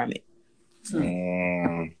benefits from it.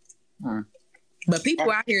 But people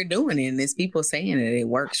out here doing it, and there's people saying that it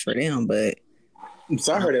works for them, but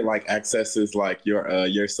so I heard it like accesses like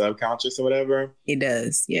your subconscious or whatever. It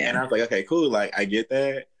does, yeah. And I was like, okay, cool, like I get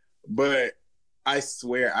that, but I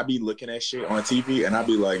swear I be looking at shit on TV and I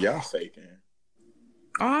be like, y'all faking.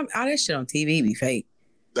 All that shit on TV be fake.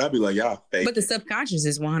 I'd be like, y'all fake. But the subconscious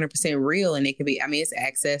is 100% real, and it can be, I mean, it's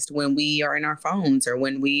accessed when we are in our phones or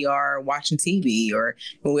when we are watching TV or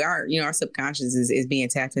when we are, you know, our subconscious is being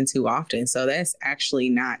tapped into often. So that's actually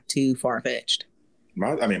not too far-fetched.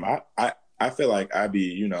 I feel like I be,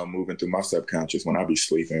 you know, moving through my subconscious when I be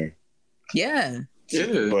sleeping. Yeah.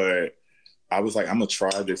 But I was like, I'm going to try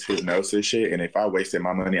this hypnosis shit, and if I wasted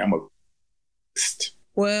my money, I'm going to...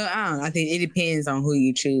 Well, I don't know. I think it depends on who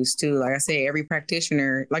you choose too. Like I said, every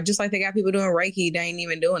practitioner, like just like they got people doing Reiki, they ain't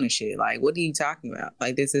even doing the shit. Like, what are you talking about?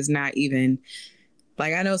 Like, this is not even,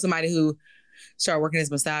 like, I know somebody who started working at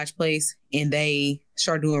this massage place and they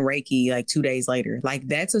started doing Reiki like 2 days later. Like,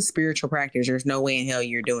 that's a spiritual practice. There's no way in hell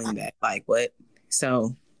you're doing that. Like, what?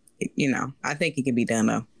 So, you know, I think it can be done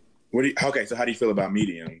though. Okay, so how do you feel about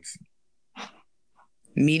mediums?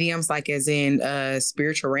 Mediums, like as in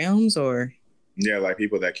spiritual realms, or? Yeah, like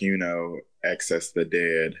people that can, you know, access the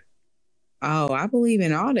dead. Oh, I believe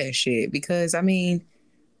in all that shit because, I mean,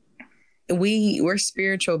 we're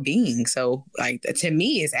spiritual beings. So, like, to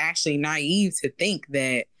me, it's actually naive to think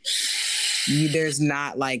that there's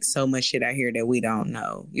not, like, so much shit out here that we don't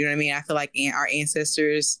know. You know what I mean? I feel like our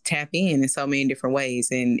ancestors tap in so many different ways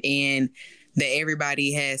and that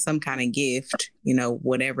everybody has some kind of gift, you know,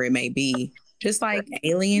 whatever it may be. Just like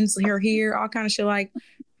aliens are here, all kind of shit, like,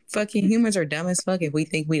 fucking humans are dumb as fuck if we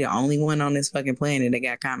think we the only one on this fucking planet that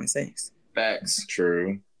got common sense. Facts.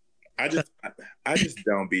 True. I just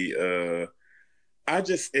don't be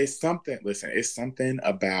it's something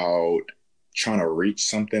about trying to reach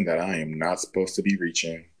something that I am not supposed to be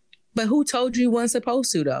reaching. But who told you wasn't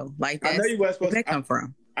supposed to though? Like, I know you wasn't supposed where'd that come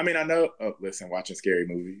from? I mean, I know. Oh, listen, watching scary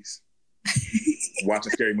movies.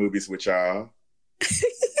 Watching scary movies with y'all.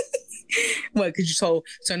 What? So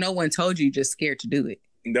no one told you, just scared to do it.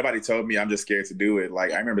 Nobody told me. I'm just scared to do it.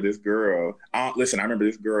 Like, I remember this girl. I remember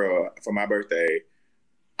this girl for my birthday.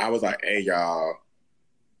 I was like, hey, y'all,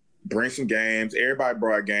 bring some games. Everybody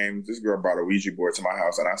brought games. This girl brought a Ouija board to my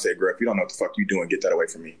house. And I said, girl, if you don't know what the fuck you doing, get that away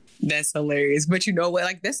from me. That's hilarious. But you know what?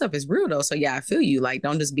 Like, that stuff is real, though. So, yeah, I feel you. Like,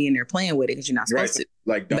 don't just be in there playing with it because you're not supposed to.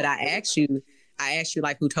 Like, but I asked you,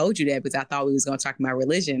 like, who told you that? Because I thought we was going to talk about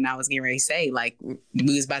religion. And I was getting ready to say, like, we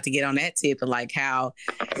was about to get on that tip of, like, how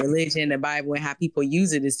religion, the Bible, and how people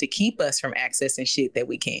use it is to keep us from accessing shit that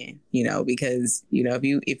we can, you know, because, you know,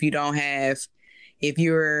 if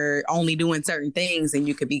you're only doing certain things, then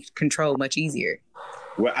you could be controlled much easier.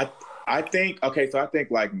 Well, I think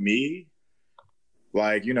like me,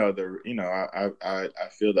 like, you know, I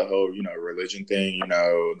feel the whole, you know, religion thing, you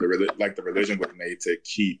know, the religion was made to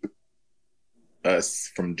keep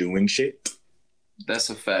us from doing shit. That's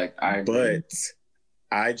a fact. I agree. But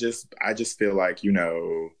I just feel like, you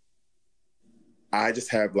know, I just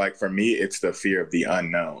have, like, for me, it's the fear of the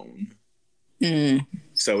unknown.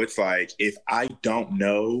 So it's like, if I don't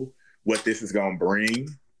know what this is gonna bring,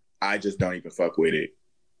 I just don't even fuck with it.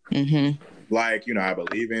 Like, you know, I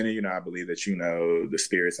believe in it. You know, I believe that, you know, the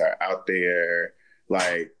spirits are out there.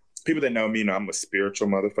 Like, people that know me know I'm a spiritual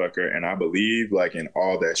motherfucker, and I believe, like, in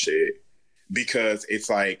all that shit. Because it's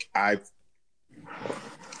like I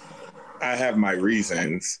have my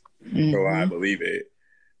reasons for why I believe it.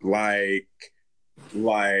 Like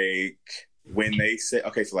when they say,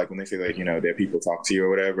 okay, so like when they say, like, you know, that people talk to you or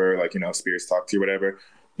whatever, like, you know, spirits talk to you or whatever,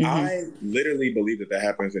 I literally believe that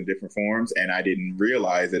happens in different forms, and I didn't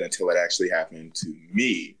realize it until it actually happened to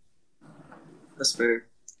me. That's fair.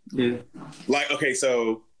 Yeah. Like, okay,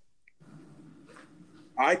 so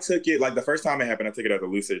I took it, like, the first time it happened, I took it as a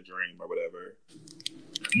lucid dream or whatever.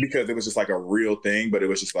 because it was just like a real thing, but it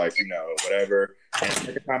was just like, whatever. And the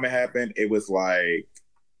second time it happened, it was like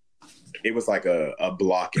a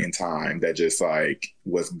block in time that just like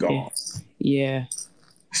was gone. Yeah.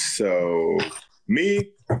 So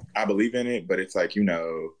me, I believe in it, but it's like,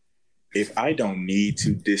 if I don't need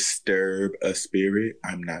to disturb a spirit,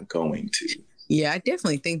 I'm not going to. Yeah, I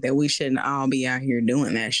definitely think that we shouldn't all be out here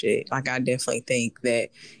doing that shit. Like, I definitely think that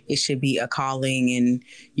it should be a calling, and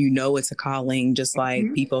it's a calling, just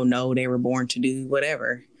like people know they were born to do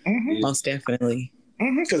whatever. Mm-hmm. Most definitely.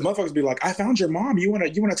 Because motherfuckers be like, I found your mom. You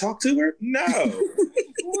wanna talk to her? No.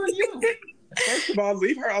 Who are you? First of all,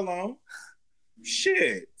 leave her alone.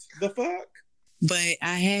 Shit. The fuck? But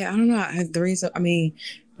I don't know.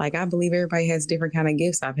 I believe everybody has different kind of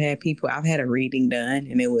gifts. I've had a reading done,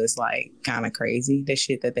 and it was like kind of crazy, the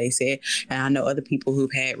shit that they said. And I know other people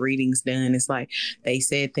who've had readings done. It's like they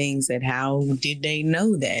said things that, how did they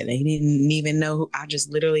know that? They didn't even know. I just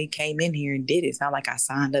literally came in here and did it. It's not like I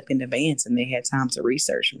signed up in advance and they had time to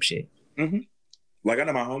research some shit. Mm-hmm. Like, I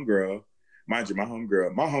know my homegirl, mind you, my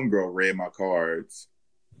homegirl read my cards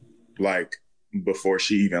like before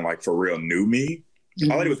she even like for real knew me.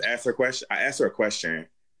 Mm-hmm. All I did was ask her a question. I asked her a question.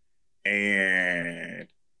 And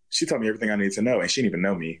she told me everything I needed to know, and she didn't even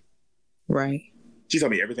know me. Right. She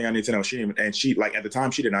told me everything I needed to know. She like at the time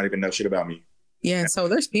she did not even know shit about me. Yeah, so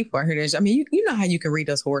there's people out here. You know how you can read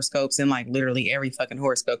those horoscopes, and like literally every fucking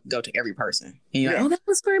horoscope can go to every person. And you're like, oh, that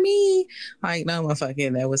was for me. Like, no,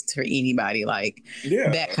 motherfucker, that was for anybody. Like,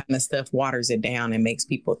 that kind of stuff waters it down and makes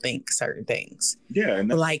people think certain things. Yeah, and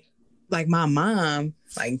like my mom,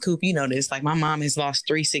 like Coop, you know this, like my mom has lost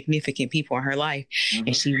 3 significant people in her life. Mm-hmm.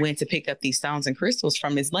 And she went to pick up these stones and crystals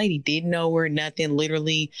from this lady, didn't know her, nothing,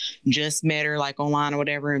 literally just met her like online or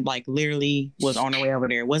whatever, and like literally was on her way over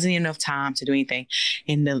there. Wasn't enough time to do anything.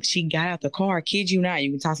 And she got out the car, kid you not,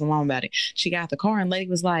 you can talk to mom about it. She got out the car and lady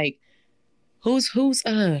was like, who's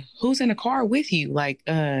in the car with you? Like,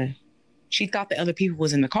 she thought the other people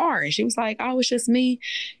was in the car, and she was like, oh, it's just me.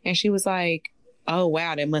 And she was like, oh,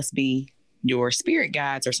 wow, that must be your spirit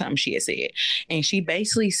guides or something, she had said. And she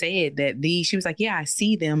basically said that she was like, yeah, I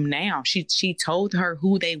see them now. She told her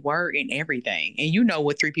who they were and everything. And you know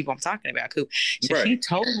what 3 people I'm talking about, Coop. So right.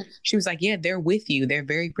 She was like, yeah, they're with you. They're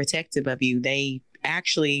very protective of you. They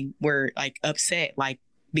actually were like upset, like,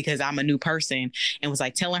 because I'm a new person, and was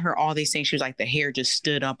like telling her all these things. She was like, the hair just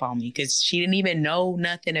stood up on me because she didn't even know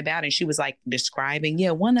nothing about it. She was like describing,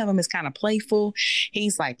 yeah, one of them is kind of playful.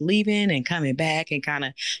 He's like leaving and coming back and kind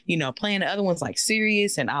of, playing. The other one's like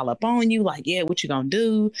serious and all up on you. Like, yeah, what you gonna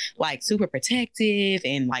do? Like super protective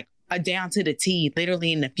and like down to the T,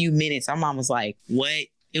 literally in a few minutes. My mom was like, what?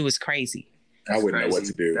 It was crazy. I wouldn't know what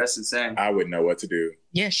to do. That's insane. I wouldn't know what to do.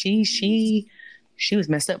 Yeah, she was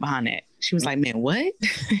messed up behind that. She was like, man, what?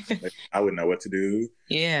 I wouldn't know what to do.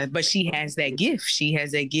 Yeah, but she has that gift. She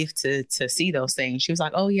has that gift to see those things. She was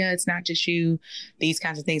like, oh, yeah, it's not just you. These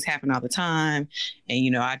kinds of things happen all the time.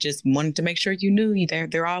 And, I just wanted to make sure you knew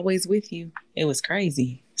they're always with you. It was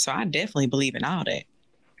crazy. So I definitely believe in all that.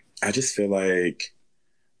 I just feel like,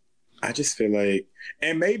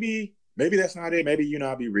 and maybe that's not it. Maybe,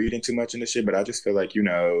 I'll be reading too much in this shit, but I just feel like,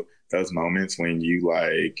 those moments when you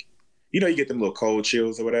like, you get them little cold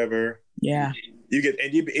chills or whatever. Yeah.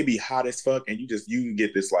 It'd be hot as fuck, and you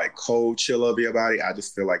get this like cold chill over your body. I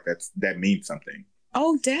just feel like that means something.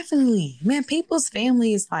 Oh, definitely. Man, people's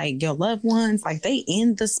families, like your loved ones, like they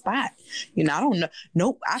in the spot. I don't know.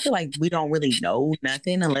 Nope. I feel like we don't really know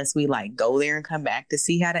nothing unless we like go there and come back to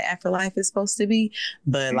see how the afterlife is supposed to be.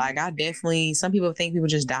 But like, some people think people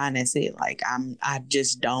just die and that's it. Like, I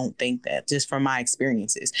just don't think that, just from my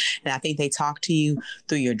experiences. And I think they talk to you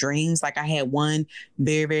through your dreams. Like I had one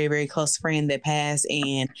very, very, very close friend that passed,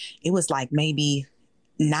 and it was like maybe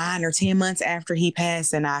 9 or 10 months after he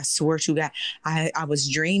passed, and I swear to God, I was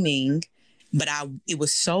dreaming, but it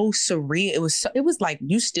was so surreal. It was like,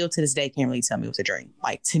 you still to this day can't really tell me it was a dream.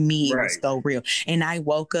 Like, to me, it was so real. And I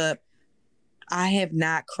woke up. I have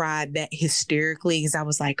not cried that hysterically because I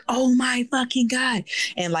was like, oh my fucking God.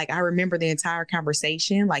 And like, I remember the entire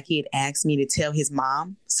conversation. Like, he had asked me to tell his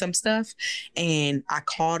mom some stuff, and I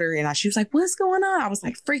called her and she was like, what's going on? I was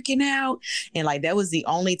like freaking out. And like, that was the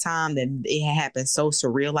only time that it had happened so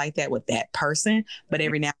surreal like that with that person. But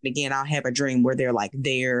every now and again, I'll have a dream where they're like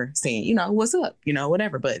there saying, what's up,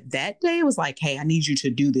 whatever. But that day it was like, hey, I need you to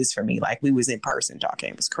do this for me. Like, we was in person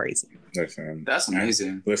talking. It was crazy. Listen, that's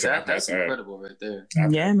amazing. That's incredible right there.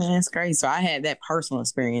 Yeah, man, it's crazy. So I had that personal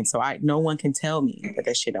experience. So no one can tell me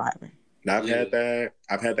that shit don't happen. I've had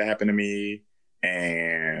that happen to me.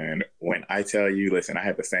 And when I tell you, listen, I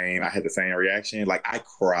had the same reaction. Like, I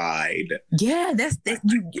cried. Yeah, that's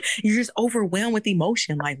you're just overwhelmed with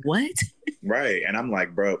emotion. Like, what? Right. And I'm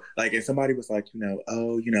like, bro, like, if somebody was like,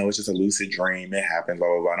 oh, it's just a lucid dream, it happens, blah,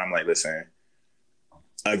 blah, blah. And I'm like, listen,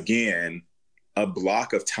 again, a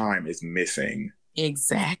block of time is missing.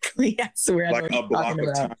 Exactly. I swear. Like, a block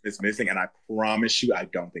of time is missing. And I promise you, I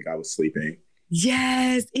don't think I was sleeping.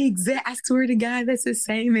 Yes, exactly. I swear to God, that's the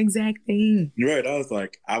same exact thing. Right. I was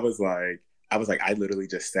like, I I literally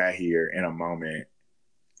just sat here in a moment.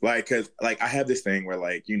 Like, cause like I have this thing where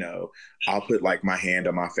like, I'll put like my hand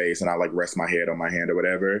on my face and I like rest my head on my hand or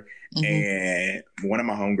whatever. Mm-hmm. And one of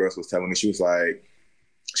my homegirls was telling me, she was like,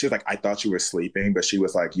 I thought you were sleeping, but she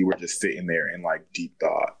was like, you were just sitting there in like deep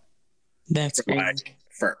thought. That's crazy. Like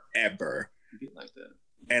forever. Like that.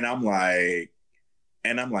 And I'm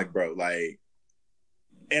like, bro, like,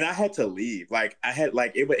 and I had to leave. Like, I had,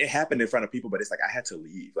 like, it happened in front of people, but it's like, I had to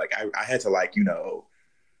leave. Like, I had to, like,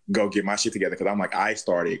 go get my shit together. Cause I'm like, I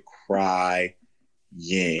started crying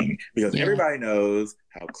because everybody knows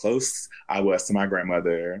how close I was to my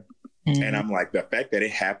grandmother. Mm-hmm. And I'm like, the fact that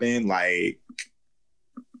it happened, like,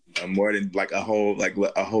 more than like a whole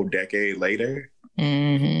decade later.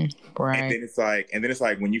 Mm-hmm. Right. And then it's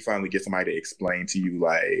like when you finally get somebody to explain to you,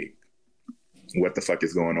 like, what the fuck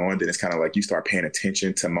is going on, then it's kind of like you start paying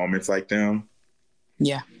attention to moments like them.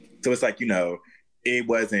 Yeah. So it's like, it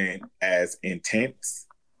wasn't as intense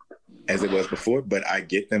as it was before, but I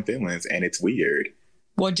get them feelings and it's weird.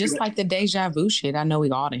 Well, just like the deja vu shit, I know we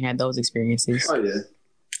all done had those experiences. Oh yeah.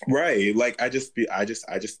 Right. Like I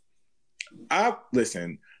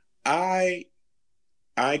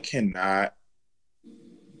cannot,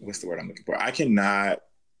 what's the word I'm looking for? I cannot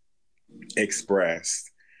express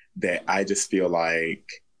that I just feel like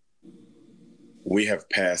we have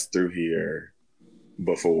passed through here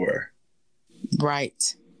before.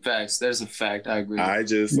 Right. Facts. There's a fact. I agree. I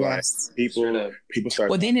just like people start.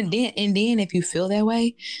 Well, then if you feel that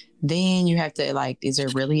way, then you have to like, is there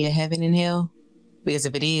really a heaven and hell? Because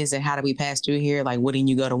if it is, then how do we pass through here? Like, wouldn't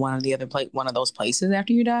you go to one of those places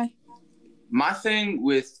after you die? My thing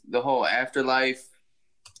with the whole afterlife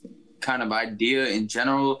kind of idea in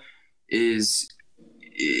general is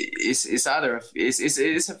it's either it's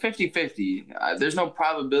a 50-50. There's no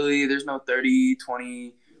probability. There's no 30,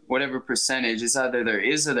 20, whatever percentage. It's either there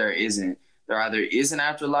is or there isn't. There either is an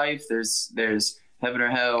afterlife, there's heaven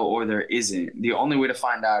or hell, or there isn't. The only way to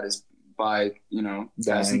find out is by,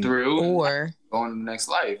 passing through or going to the next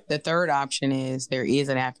life. The third option is there is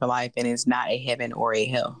an afterlife and it's not a heaven or a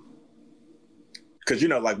hell. Because,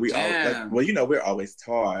 like we all, we're always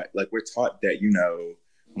taught, like we're taught that,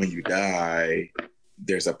 when you die,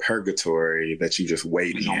 there's a purgatory that you just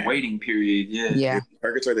wait in. A waiting period, yeah. Yeah.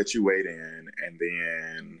 Purgatory that you wait in, and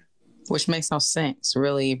then... Which makes no sense,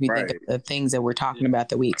 really, if you think of the things that we're talking about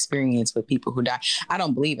that we experience with people who die. I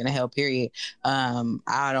don't believe in a hell, period.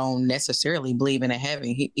 I don't necessarily believe in a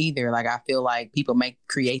heaven either. Like, I feel like people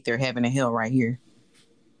create their heaven and hell right here.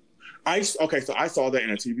 So I saw that in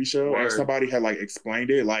a TV show, and somebody had, like, explained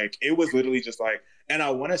it. Like, it was literally just like... And I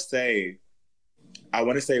want to say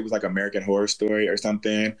it was like American Horror Story or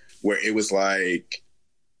something, where it was like,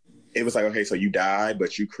 okay, so you die,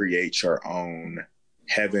 but you create your own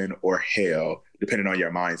heaven or hell, depending on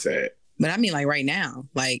your mindset. But I mean, like right now,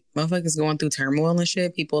 like motherfuckers going through turmoil and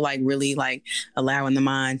shit, people like really like allowing the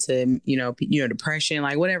mind to, depression,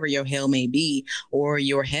 like whatever your hell may be, or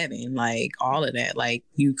your heaven, like all of that. Like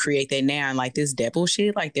you create that now, and like this devil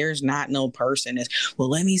shit, like there's not no person that's, well,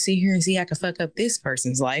 let me see here and see I can fuck up this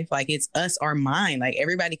person's life. Like it's us, our mind. Like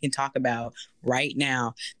everybody can talk about right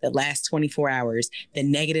now, the last 24 hours, the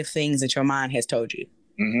negative things that your mind has told you.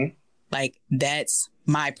 Mm-hmm. Like that's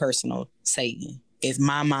my personal Satan. Is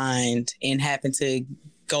my mind and happen to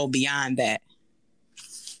go beyond that.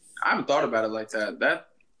 I haven't thought about it like that.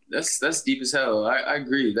 That's deep as hell. I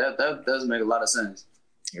agree. That does make a lot of sense.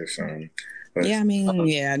 Yeah, I mean,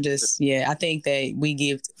 I think that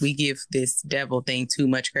we give this devil thing too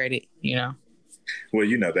much credit, Well,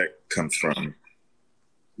 that comes from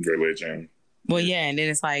religion. Well, yeah, and then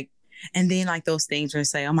it's like, and then like those things where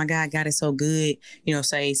say, oh my God is so good,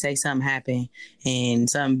 say something happened and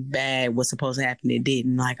something bad was supposed to happen, it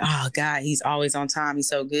didn't. Like, oh God, he's always on time, he's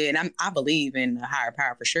so good. And I believe in a higher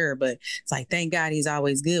power for sure, but it's like, thank God he's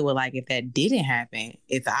always good. Well, like if that didn't happen,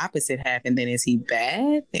 if the opposite happened, then is he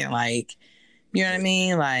bad? And like, you know what I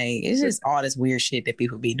mean? Like it's just all this weird shit that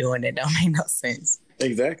people be doing that don't make no sense.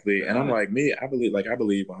 Exactly. And I'm like, I believe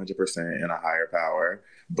 100% in a higher power,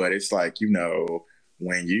 but it's like,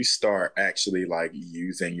 when you start actually like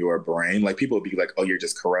using your brain, like people will be like, oh, you're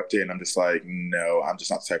just corrupted. And I'm just like, no, I'm just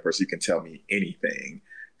not the type of person you can tell me anything.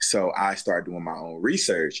 So I started doing my own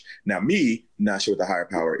research. Now, me, not sure what the higher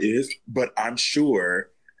power is, but I'm sure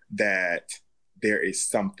that there is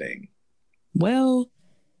something. Well,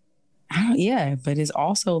 yeah, but it's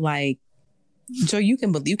also like, so you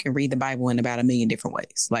can read the Bible in about a million different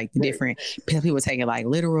ways. Like different people take it like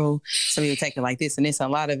literal. Some people take it like this and this. A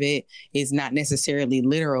lot of it is not necessarily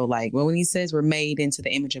literal. Like, well, when he says we're made into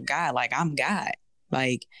the image of God, like I'm God,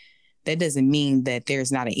 like that doesn't mean that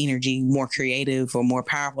there's not an energy more creative or more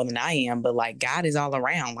powerful than I am. But like God is all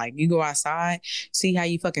around. Like you go outside, see how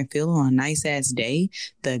you fucking feel on a nice ass day,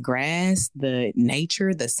 the grass, the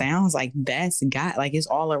nature, the sounds, like that's God. Like it's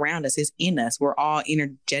all around us. It's in us. We're all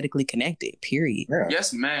energetically connected, period. Yeah.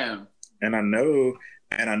 Yes, ma'am. And I know,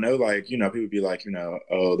 like, you know, people be like, you know,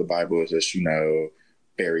 oh, the Bible is just, you know,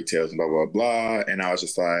 fairy tales and blah, blah, blah. And I was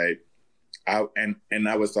just like, I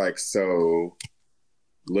was like, so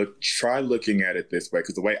try looking at it this way.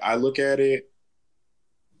 Because the way I look at it,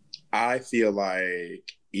 I feel like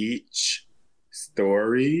each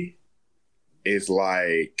story is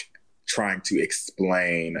like trying to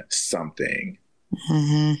explain something.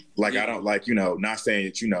 Mm-hmm. Like, I don't like, you know, not saying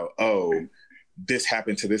that, you know, oh, this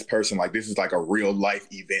happened to this person. Like, this is like a real life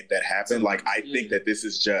event that happened. Like, I think that this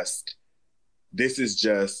is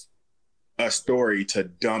just a story to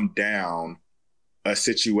dumb down a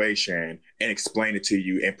situation and explain it to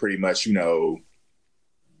you and pretty much, you know,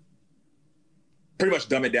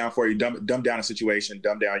 dumb it down for you, dumb down a situation,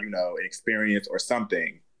 dumb down, you know, an experience or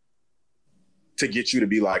something to get you to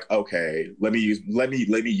be like, okay, let me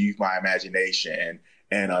use my imagination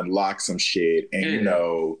and unlock some shit and, you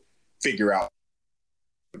know, figure out.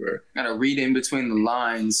 Gotta read in between the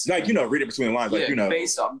lines. Like, you know, read it between the lines. Like, you know.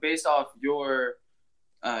 Based off your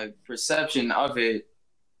perception of it,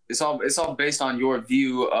 it's all based on your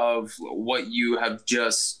view of what you have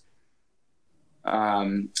just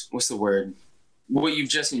what's the word? What you've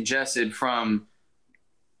just ingested from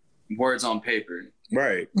words on paper.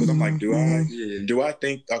 Right. Because I'm like, do I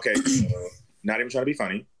think, okay, not even trying to be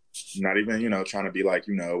funny, not even, you know, trying to be like,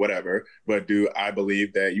 you know, whatever, but do I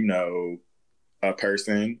believe that, you know, a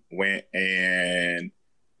person went and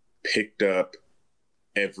picked up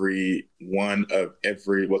two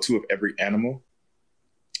of every animal?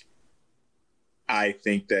 I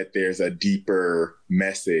think that there's a deeper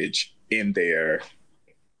message in there.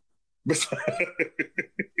 I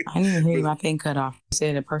didn't even hear my thing cut off. You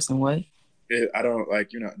said a person what? I don't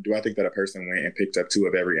like, you know, do I think that a person went and picked up two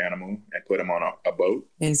of every animal and put them on a boat?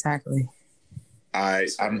 Exactly.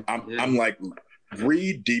 I'm like,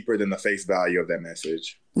 read deeper than the face value of that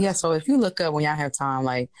message. Yeah, so if you look up when y'all have time,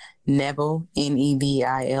 like Neville,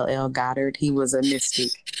 Nevill Goddard, he was a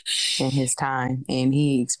mystic in his time, and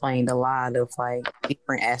he explained a lot of like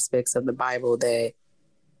different aspects of the Bible that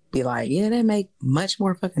be like, yeah, that make much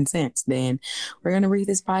more fucking sense than we're gonna read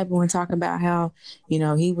this Bible and talk about how, you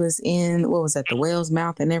know, he was in the whale's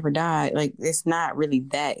mouth and never died. Like it's not really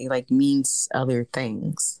that. It like means other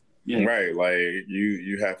things. Yeah. Right. Like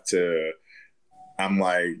you have to. I'm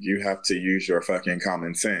like, you have to use your fucking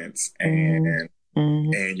common sense and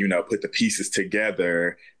you know, put the pieces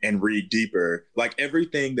together and read deeper. Like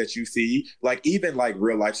everything that you see, like even like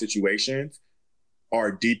real life situations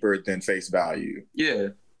are deeper than face value. Yeah.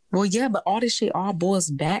 Well, yeah, but all this shit all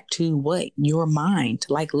boils back to what? Your mind.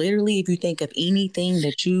 Like literally, if you think of anything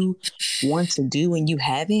that you want to do and you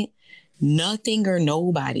haven't, nothing or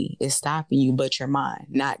nobody is stopping you but your mind.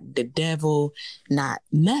 Not the devil, not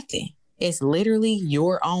nothing. It's literally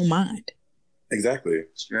your own mind. Exactly.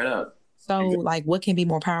 Straight up. So, like, what can be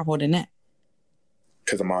more powerful than that?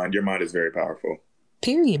 Because your mind is very powerful.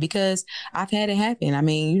 Period. Because I've had it happen. I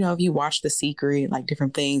mean, you know, if you watch The Secret, like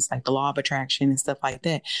different things, like the law of attraction and stuff like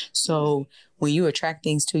that. So when you attract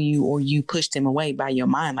things to you or you push them away by your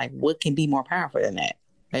mind, like, what can be more powerful than that?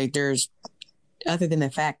 Like, there's other than the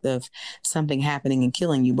fact of something happening and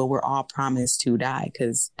killing you, but we're all promised to die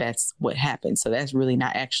because that's what happens. So that's really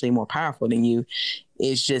not actually more powerful than you.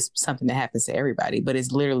 It's just something that happens to everybody, but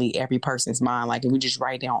it's literally every person's mind. Like if we just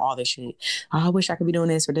write down all this shit, oh, I wish I could be doing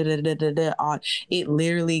this or it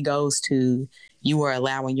literally goes to you are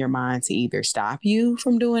allowing your mind to either stop you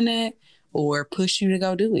from doing that or push you to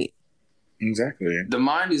go do it. Exactly. The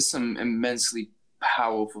mind is some immensely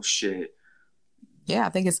powerful shit. Yeah, I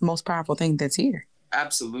think it's the most powerful thing that's here.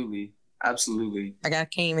 Absolutely. Like I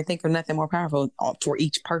can't even think of nothing more powerful for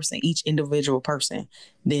each person, each individual person,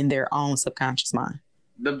 than their own subconscious mind.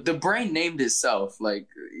 The brain named itself. Like,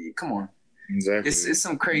 come on. Exactly. It's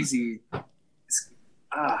some crazy.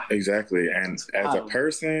 Exactly. And as a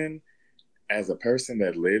person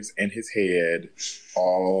that lives in his head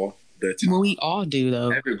all the time. Well, we all do,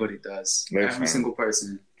 though. Everybody does. Every single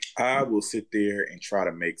person. I will sit there and try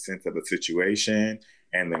to make sense of a situation,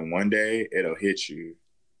 and then one day it'll hit you.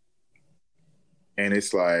 And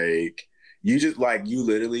it's like, you just like, you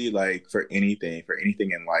literally like for anything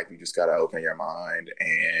in life, you just got to open your mind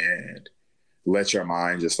and let your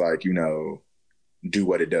mind just like, you know, do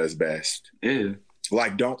what it does best. Yeah.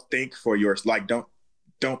 Like, don't think for your, like, don't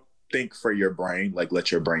think for your brain. Like,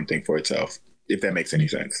 let your brain think for itself, if that makes any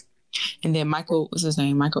sense. And then Michael, what's his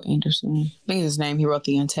name? Michael Anderson. I think his name. He wrote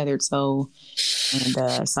The Untethered Soul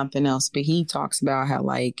and something else. But he talks about how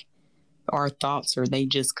like our thoughts or they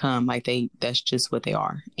just come like that's just what they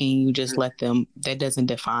are, and you just let them. That doesn't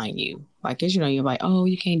define you. Like, as you know, you're like, oh,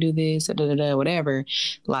 you can't do this, whatever.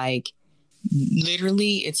 Like,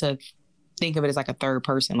 literally, think of it as like a third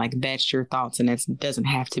person. Like, that's your thoughts, and it doesn't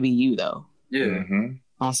have to be you though. Yeah. Mm-hmm.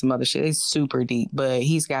 On some other shit. It's super deep, but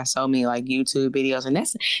he's got so many like YouTube videos, and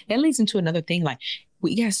that leads into another thing. Like,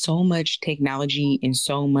 we got so much technology and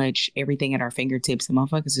so much everything at our fingertips, and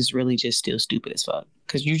motherfuckers is really just still stupid as fuck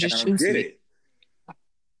because you just choose to be.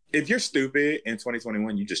 If you're stupid in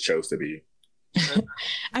 2021, you just chose to be.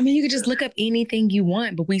 I mean, you could just look up anything you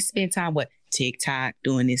want, but we spend time with TikTok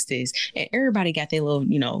doing this, and everybody got their little,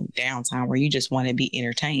 you know, downtime where you just want to be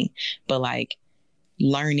entertained, but like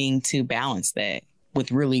learning to balance that with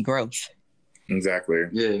really growth. Exactly.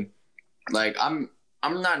 Yeah. Like, I'm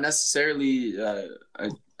not necessarily a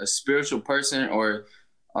spiritual person, or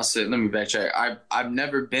I'll say, let me backtrack. I've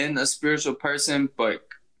never been a spiritual person, but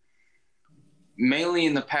mainly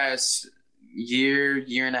in the past year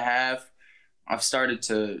and a half, I've started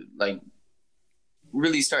to like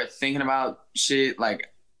really start thinking about shit. Like,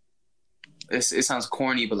 it sounds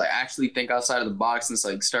corny, but like actually think outside of the box and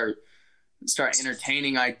like start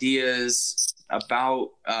entertaining ideas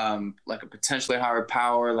about like a potentially higher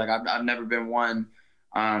power. Like, I've never been one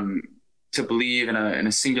to believe in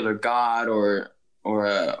a singular God or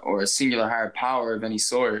a singular higher power of any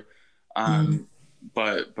sort.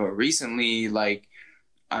 But recently, like,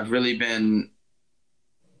 I've really been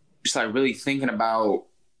just like really thinking about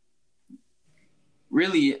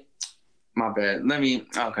really. My bad.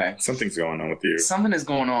 Okay. Something's going on with you. Something is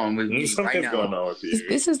going on with me right now. Going on with you.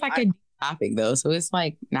 This is like a topic though, so it's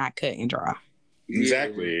like not cut and dry.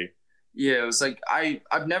 Exactly. Yeah, it was like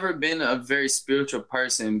I've never been a very spiritual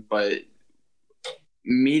person, but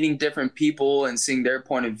meeting different people and seeing their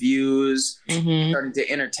point of views, starting to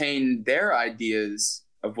entertain their ideas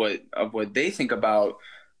of what they think about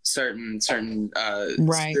certain spiritual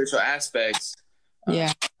aspects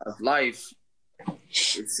of life.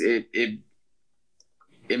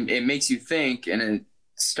 It makes you think, and it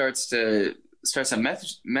starts to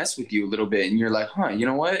mess with you a little bit, and you're like, you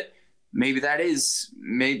know what? Maybe that's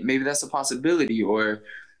a possibility, or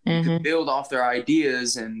you could build off their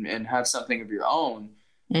ideas and have something of your own.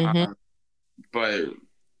 But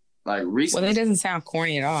like recently, well, that doesn't sound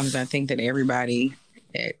corny at all, because I think that everybody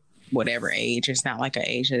at whatever age, it's not like an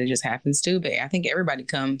age that it just happens to, but I think everybody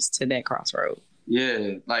comes to that crossroad.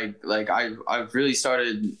 Yeah, like I've really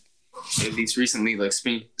started, at least recently, like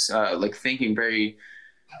thinking very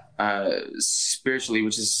spiritually,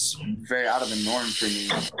 which is very out of the norm for me.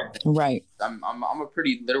 Right. I'm a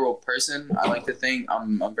pretty literal person. I like to think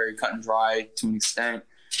I'm very cut and dry to an extent,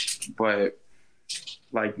 but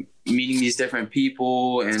like meeting these different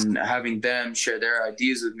people and having them share their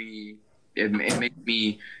ideas with me, it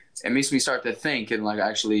makes me start to think and like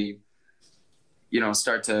actually, you know,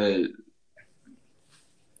 start to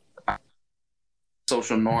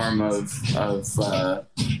social norm of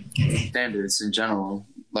standards in general,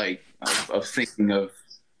 like of thinking of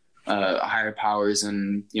higher powers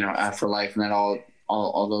and, you know, afterlife and that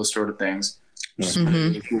all those sort of things.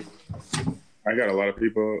 Really cool. I got a lot of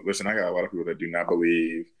people that do not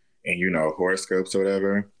believe in, you know, horoscopes or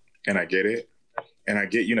whatever, and I get it. And I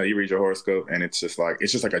get, you know, you read your horoscope and it's just like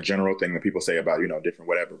a general thing that people say about, you know, different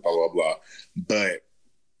whatever, blah, blah, blah. But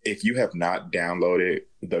if you have not downloaded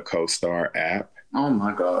the CoStar app. Oh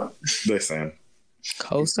my God. Listen.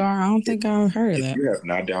 CoStar? I don't think I've heard of that. If you have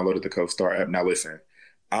not downloaded the CoStar app, now listen,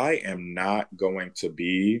 I'm not going to,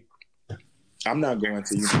 you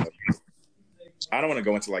know, I don't want to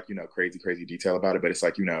go into like, you know, crazy detail about it, but it's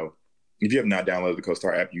like, you know, if you have not downloaded the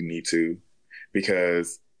CoStar app, you need to,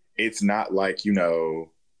 because it's not like, you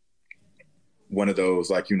know, one of those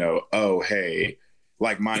like, you know, oh, hey,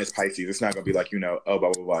 like mine is Pisces. It's not going to be like, you know, oh,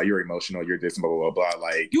 blah, blah, blah. You're emotional. You're this, blah, blah, blah, blah.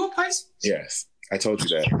 Like, you a Pisces? Yes. I told you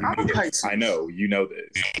that. I'm a Pisces. I know. You know this.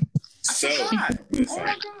 So listen, oh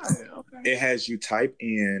my God. Okay. It has you type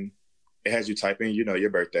in, you know, your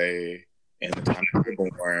birthday and the time that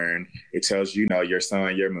you're born. It tells you, you know, your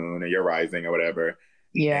sun, your moon, and your rising or whatever.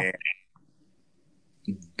 Yeah. And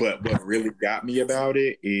But what really got me about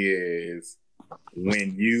it is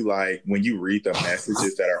when you read the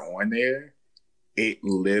messages that are on there, it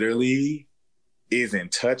literally is in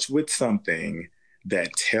touch with something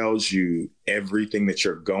that tells you everything that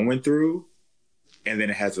you're going through, and then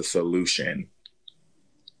it has a solution.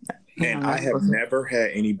 And I have never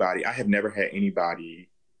had anybody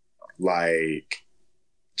like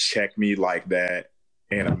check me like that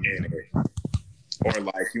in a minute. Or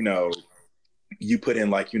like, you know, you put in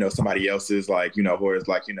like, you know, somebody else's like, you know, horoscope,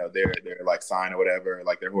 like, you know, their like sign or whatever,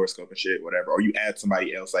 like their horoscope and shit, whatever. Or you add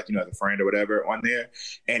somebody else, like, you know, as a friend or whatever on there,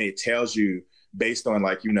 and it tells you based on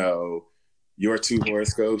like, you know, your two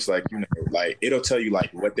horoscopes, like, you know, like it'll tell you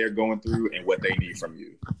like what they're going through and what they need from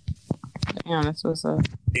you. Yeah, that's what's up.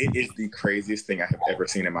 It is the craziest thing I have ever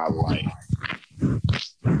seen in my life.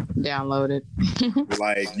 Download it.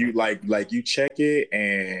 like you check it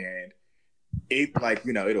and it like,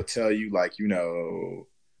 you know, it'll tell you like, you know,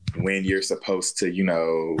 when you're supposed to, you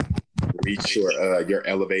know, reach your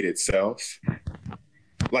elevated self,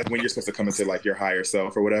 like when you're supposed to come into like your higher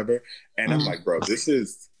self or whatever. And I'm like, bro,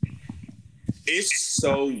 it's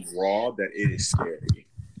so raw that it is scary.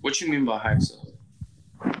 What you mean by higher self?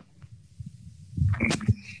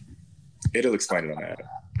 It'll explain it on that.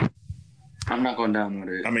 I'm not going to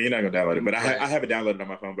download it. I mean, you're not going to download it, but I have it downloaded on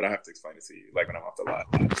my phone, but I have to explain it to you, like when I'm off the lot.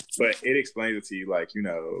 But it explains it to you, like, you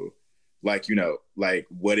know, like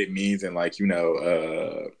what it means and like, you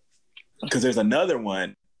know, because there's another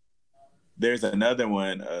one.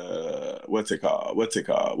 What's it called?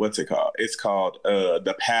 It's called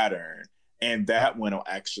The Pattern. And that one will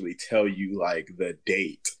actually tell you like the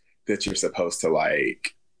date that you're supposed to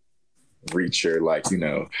like reach your like, you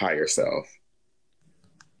know, higher self.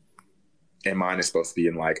 And mine is supposed to be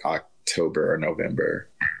in like October or November.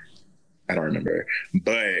 I don't remember.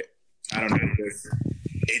 But I don't know.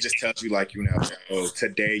 It just tells you like, you know, oh,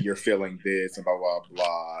 today you're feeling this and blah, blah,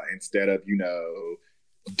 blah. Instead of, you know,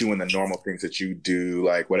 doing the normal things that you do,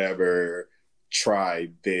 like whatever, try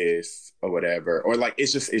this or whatever. Or like,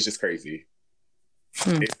 it's just crazy.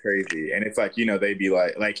 It's crazy. And it's like, you know, they'd be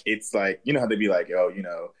like, it's like, you know how they'd be like, oh, you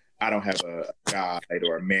know, I don't have a guide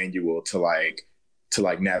or a manual to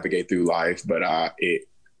navigate through life, but it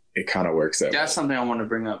kind of works out. That's something I want to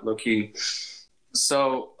bring up, low-key.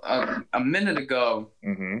 So a minute ago,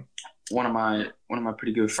 one of my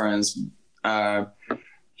pretty good friends,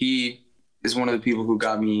 he is one of the people who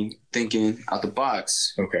got me thinking out the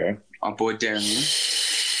box. Okay. Our boy Darian.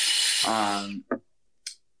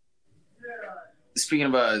 Speaking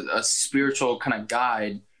of a spiritual kind of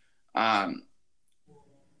guide,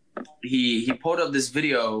 he pulled up this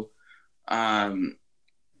video.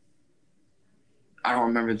 I don't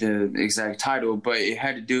remember the exact title, but it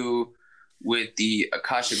had to do with the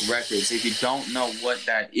Akashic Records. If you don't know what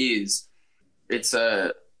that is, it's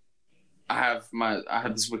I have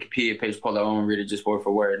this Wikipedia page pulled up. I won't read it just word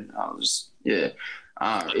for word.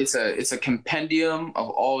 It's a compendium of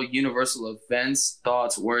all universal events,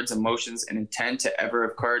 thoughts, words, emotions, and intent to ever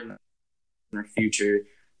have occurred in the future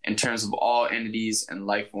in terms of all entities and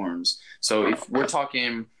life forms. So if we're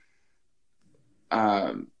talking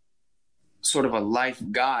sort of a life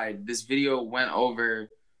guide, this video went over,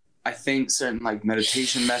 I think, certain like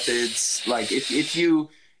meditation methods. Like if you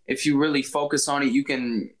really focus on it, you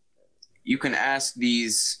can ask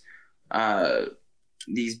these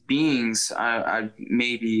beings, I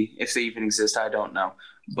maybe if they even exist, I don't know,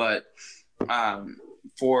 but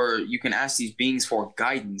you can ask these beings for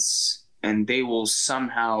guidance, and they will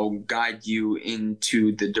somehow guide you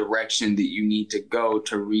into the direction that you need to go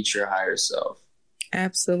to reach your higher self.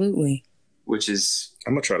 Absolutely. Which is,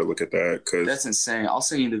 I'm gonna try to look at that because that's insane. I'll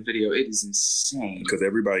send you the video. It is insane. Because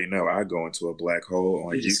everybody know I go into a black hole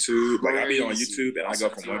on YouTube. Like I be on YouTube and I go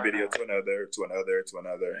from one video to another,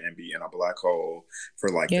 and be in a black hole for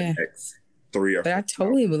like the next 3 or 4 But I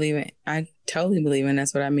totally believe it. I totally believe it. And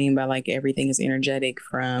that's what I mean by like everything is energetic,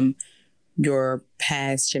 from your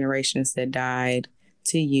past generations that died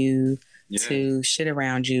to you, to shit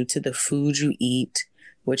around you, to the food you eat,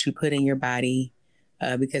 what you put in your body.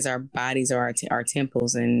 Because our bodies are our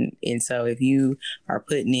temples. And so if you are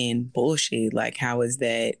putting in bullshit, like how is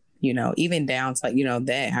that, you know, even down to like, you know,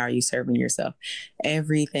 that, how are you serving yourself?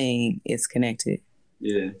 Everything is connected.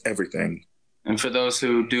 Yeah. Everything. And for those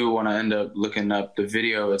who do want to end up looking up the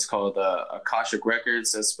video, it's called Akashic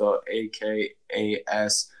Records. That's spelled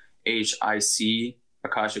AKASHIC,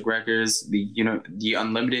 Akashic Records, the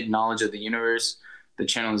unlimited knowledge of the universe. The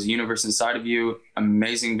channel is Universe Inside of You.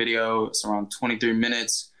 Amazing video. It's around 23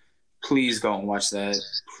 minutes. Please go and watch that.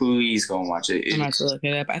 Please go and watch it. I'm about to look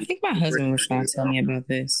it up. I think my husband was trying to tell me about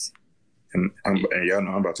this. And y'all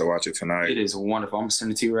know I'm about to watch it tonight. It is wonderful. I'm gonna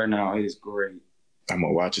send it to you right now. It is great. I'm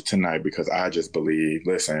gonna watch it tonight because I just believe.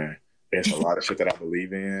 Listen, there's a lot of shit that I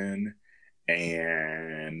believe in,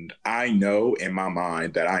 and I know in my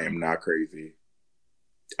mind that I am not crazy.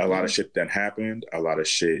 A lot of shit that happened, a lot of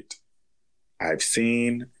shit I've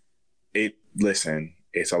seen. Listen,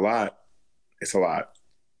 it's a lot. It's a lot.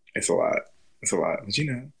 It's a lot. It's a lot. But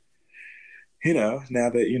now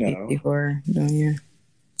that Before doing your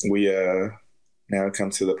we now come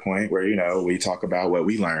to the point where we talk about what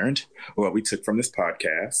we learned, what we took from this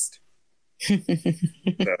podcast.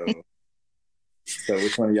 So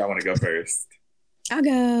which one of y'all want to go first? I'll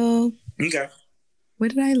go. Okay. What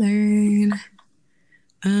did I learn?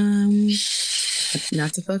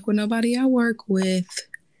 Not to fuck with nobody I work with.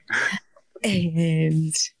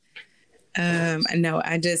 And no,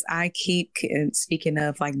 I keep speaking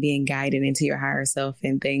of like being guided into your higher self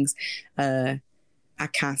and things. I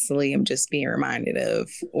constantly am just being reminded of,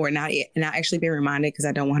 or not actually being reminded because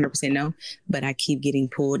I don't 100% know, but I keep getting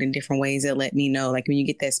pulled in different ways that let me know, like when you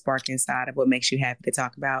get that spark inside of what makes you happy to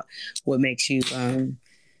talk about, what makes you,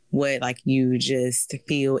 what like you just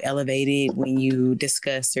feel elevated when you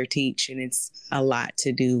discuss or teach. And it's a lot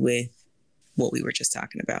to do with what we were just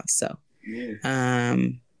talking about. So,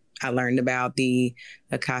 I learned about the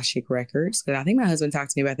Akashic records because I think my husband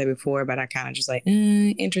talked to me about that before, but I kind of just like,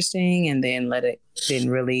 interesting. And then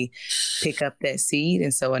didn't really pick up that seed.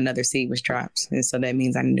 And so another seed was dropped. And so that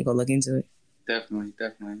means I need to go look into it. Definitely.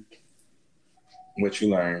 What you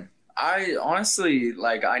learn? I honestly,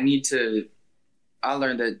 I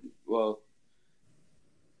learned that,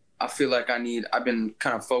 I feel like I've been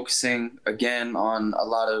kind of focusing again on a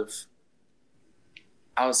lot of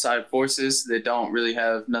outside forces that don't really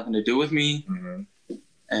have nothing to do with me. Mm-hmm.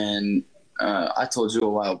 And I told you a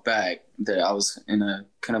while back that I was in a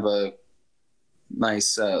kind of a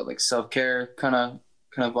nice self-care kind of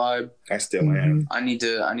vibe. I still am. I need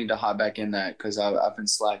to hop back in that because I've been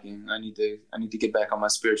slacking. I need to get back on my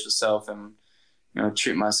spiritual self and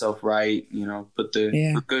treat myself right. Put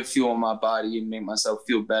the good fuel in my body and make myself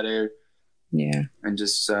feel better. Yeah, and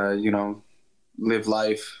just live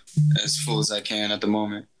life as full as I can at the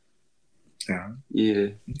moment. Yeah.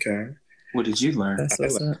 Okay. What did you learn?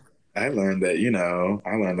 I learned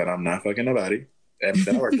that I'm not fucking nobody that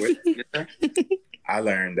I work with. I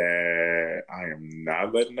learned that I am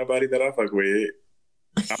not letting nobody that I fuck with.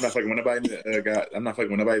 I'm not fucking with nobody I'm not fucking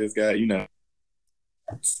with nobody that's got,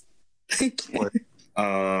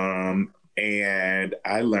 and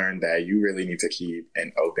I learned that you really need to keep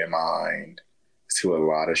an open mind to a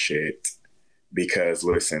lot of shit. Because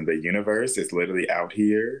listen, the universe is literally out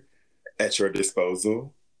here at your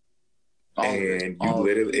disposal.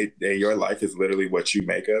 Your life is literally what you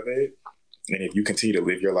make of it. And if you continue to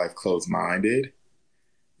live your life closed-minded,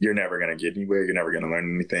 you're never going to get anywhere. You're never going to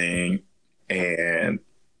learn anything. And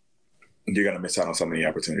you're going to miss out on so many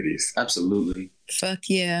opportunities. Absolutely. Fuck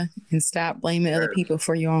yeah. And stop blaming other people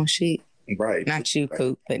for your own shit. Right. Not you,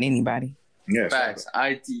 Coop, but anybody. Yeah. Facts.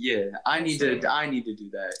 I need to do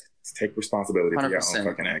that. Take responsibility 100%. for your own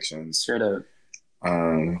fucking actions. Straight up.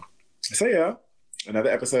 So yeah, another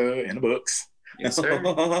episode in the books. Yes, sir.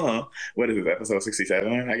 What is this, episode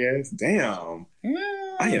 67, I guess? Damn.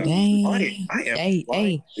 I am. Hey.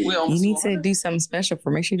 You need to do something special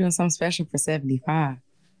make sure you're doing something special for 75.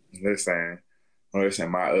 Listen, my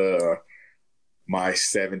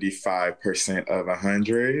 75% of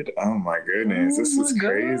 100. Oh my goodness. This is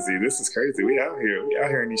crazy. We out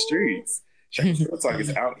here in these streets. Shameless Pillow Talk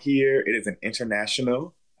is out here. It is an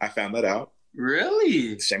international. I found that out.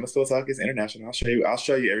 Really? Shameless Pillow Talk is international. I'll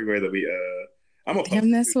show you everywhere that we I'm gonna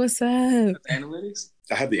Damn, that's what's up. Analytics?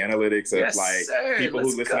 I have the analytics of people who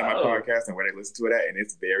listen to my podcast and where they listen to it at, and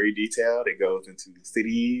it's very detailed. It goes into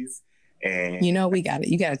cities and we got it.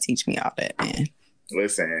 You gotta teach me all that, man.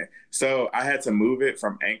 Listen, so I had to move it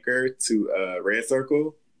from Anchor to Red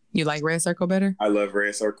Circle. You like Red Circle better? I love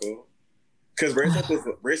Red Circle. Because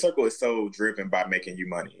Red Circle is so driven by making you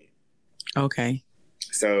money. Okay.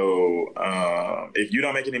 So if you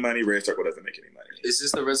don't make any money, Red Circle doesn't make any money. Is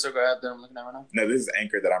this the Red Circle app that I'm looking at right now? No, this is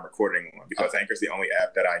Anchor that I'm recording on because Anchor's the only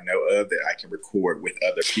app that I know of that I can record with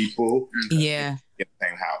other people. Yeah. In the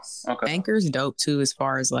same house. Okay. Anchor's dope too as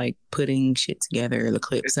far as like putting shit together, the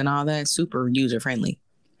clips and all that. Super user friendly.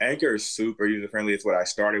 Anchor is super user friendly. It's what I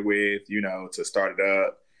started with, to start it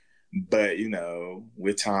up. But,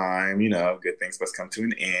 with time, good things must come to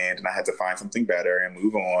an end. And I had to find something better and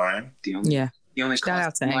move on. The only shout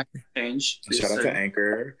out to Anchor. Shout out to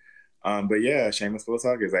Anchor. But yeah, Shameless Pillow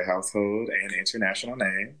Talk is a household and international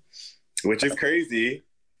name, which is crazy.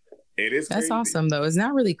 It is. That's crazy. awesome though. It's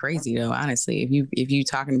not really crazy though, honestly. If you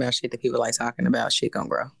talking about shit that people like talking about, shit gonna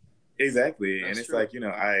grow. Exactly. That's and it's true. like,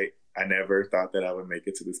 I never thought that I would make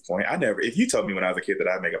it to this point. If you told me when I was a kid that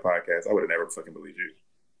I'd make a podcast, I would have never fucking believed you.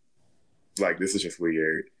 Like, this is just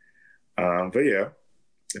weird. But yeah,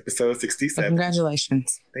 episode 67.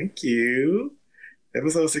 Congratulations. Thank you.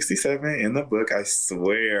 Episode 67 in the book. I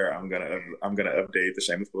swear I'm gonna update the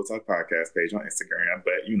Shameless Bull Talk podcast page on Instagram.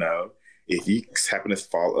 But if you happen to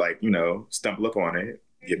stumble upon it,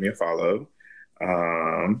 give me a follow.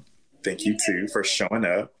 Thank you too for showing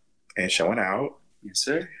up and showing out. Yes,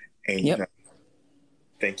 sir. And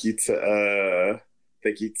thank you to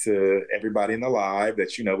everybody in the live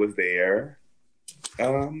that was there.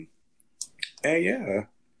 And yeah,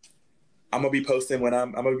 I'm gonna be posting when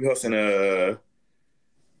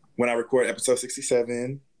I record episode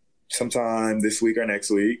 67 sometime this week or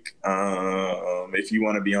next week. If you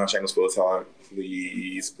want to be on Shameless Bull Talk,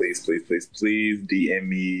 please DM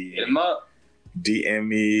me. Hit him up. DM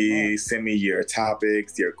me, send me your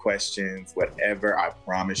topics, your questions, whatever. I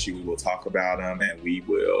promise you we will talk about them and we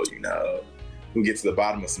will, we'll get to the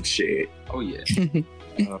bottom of some shit. Oh, yeah.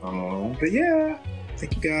 But yeah,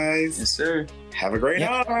 thank you guys. Yes, sir. Have a great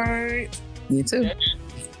night. You too.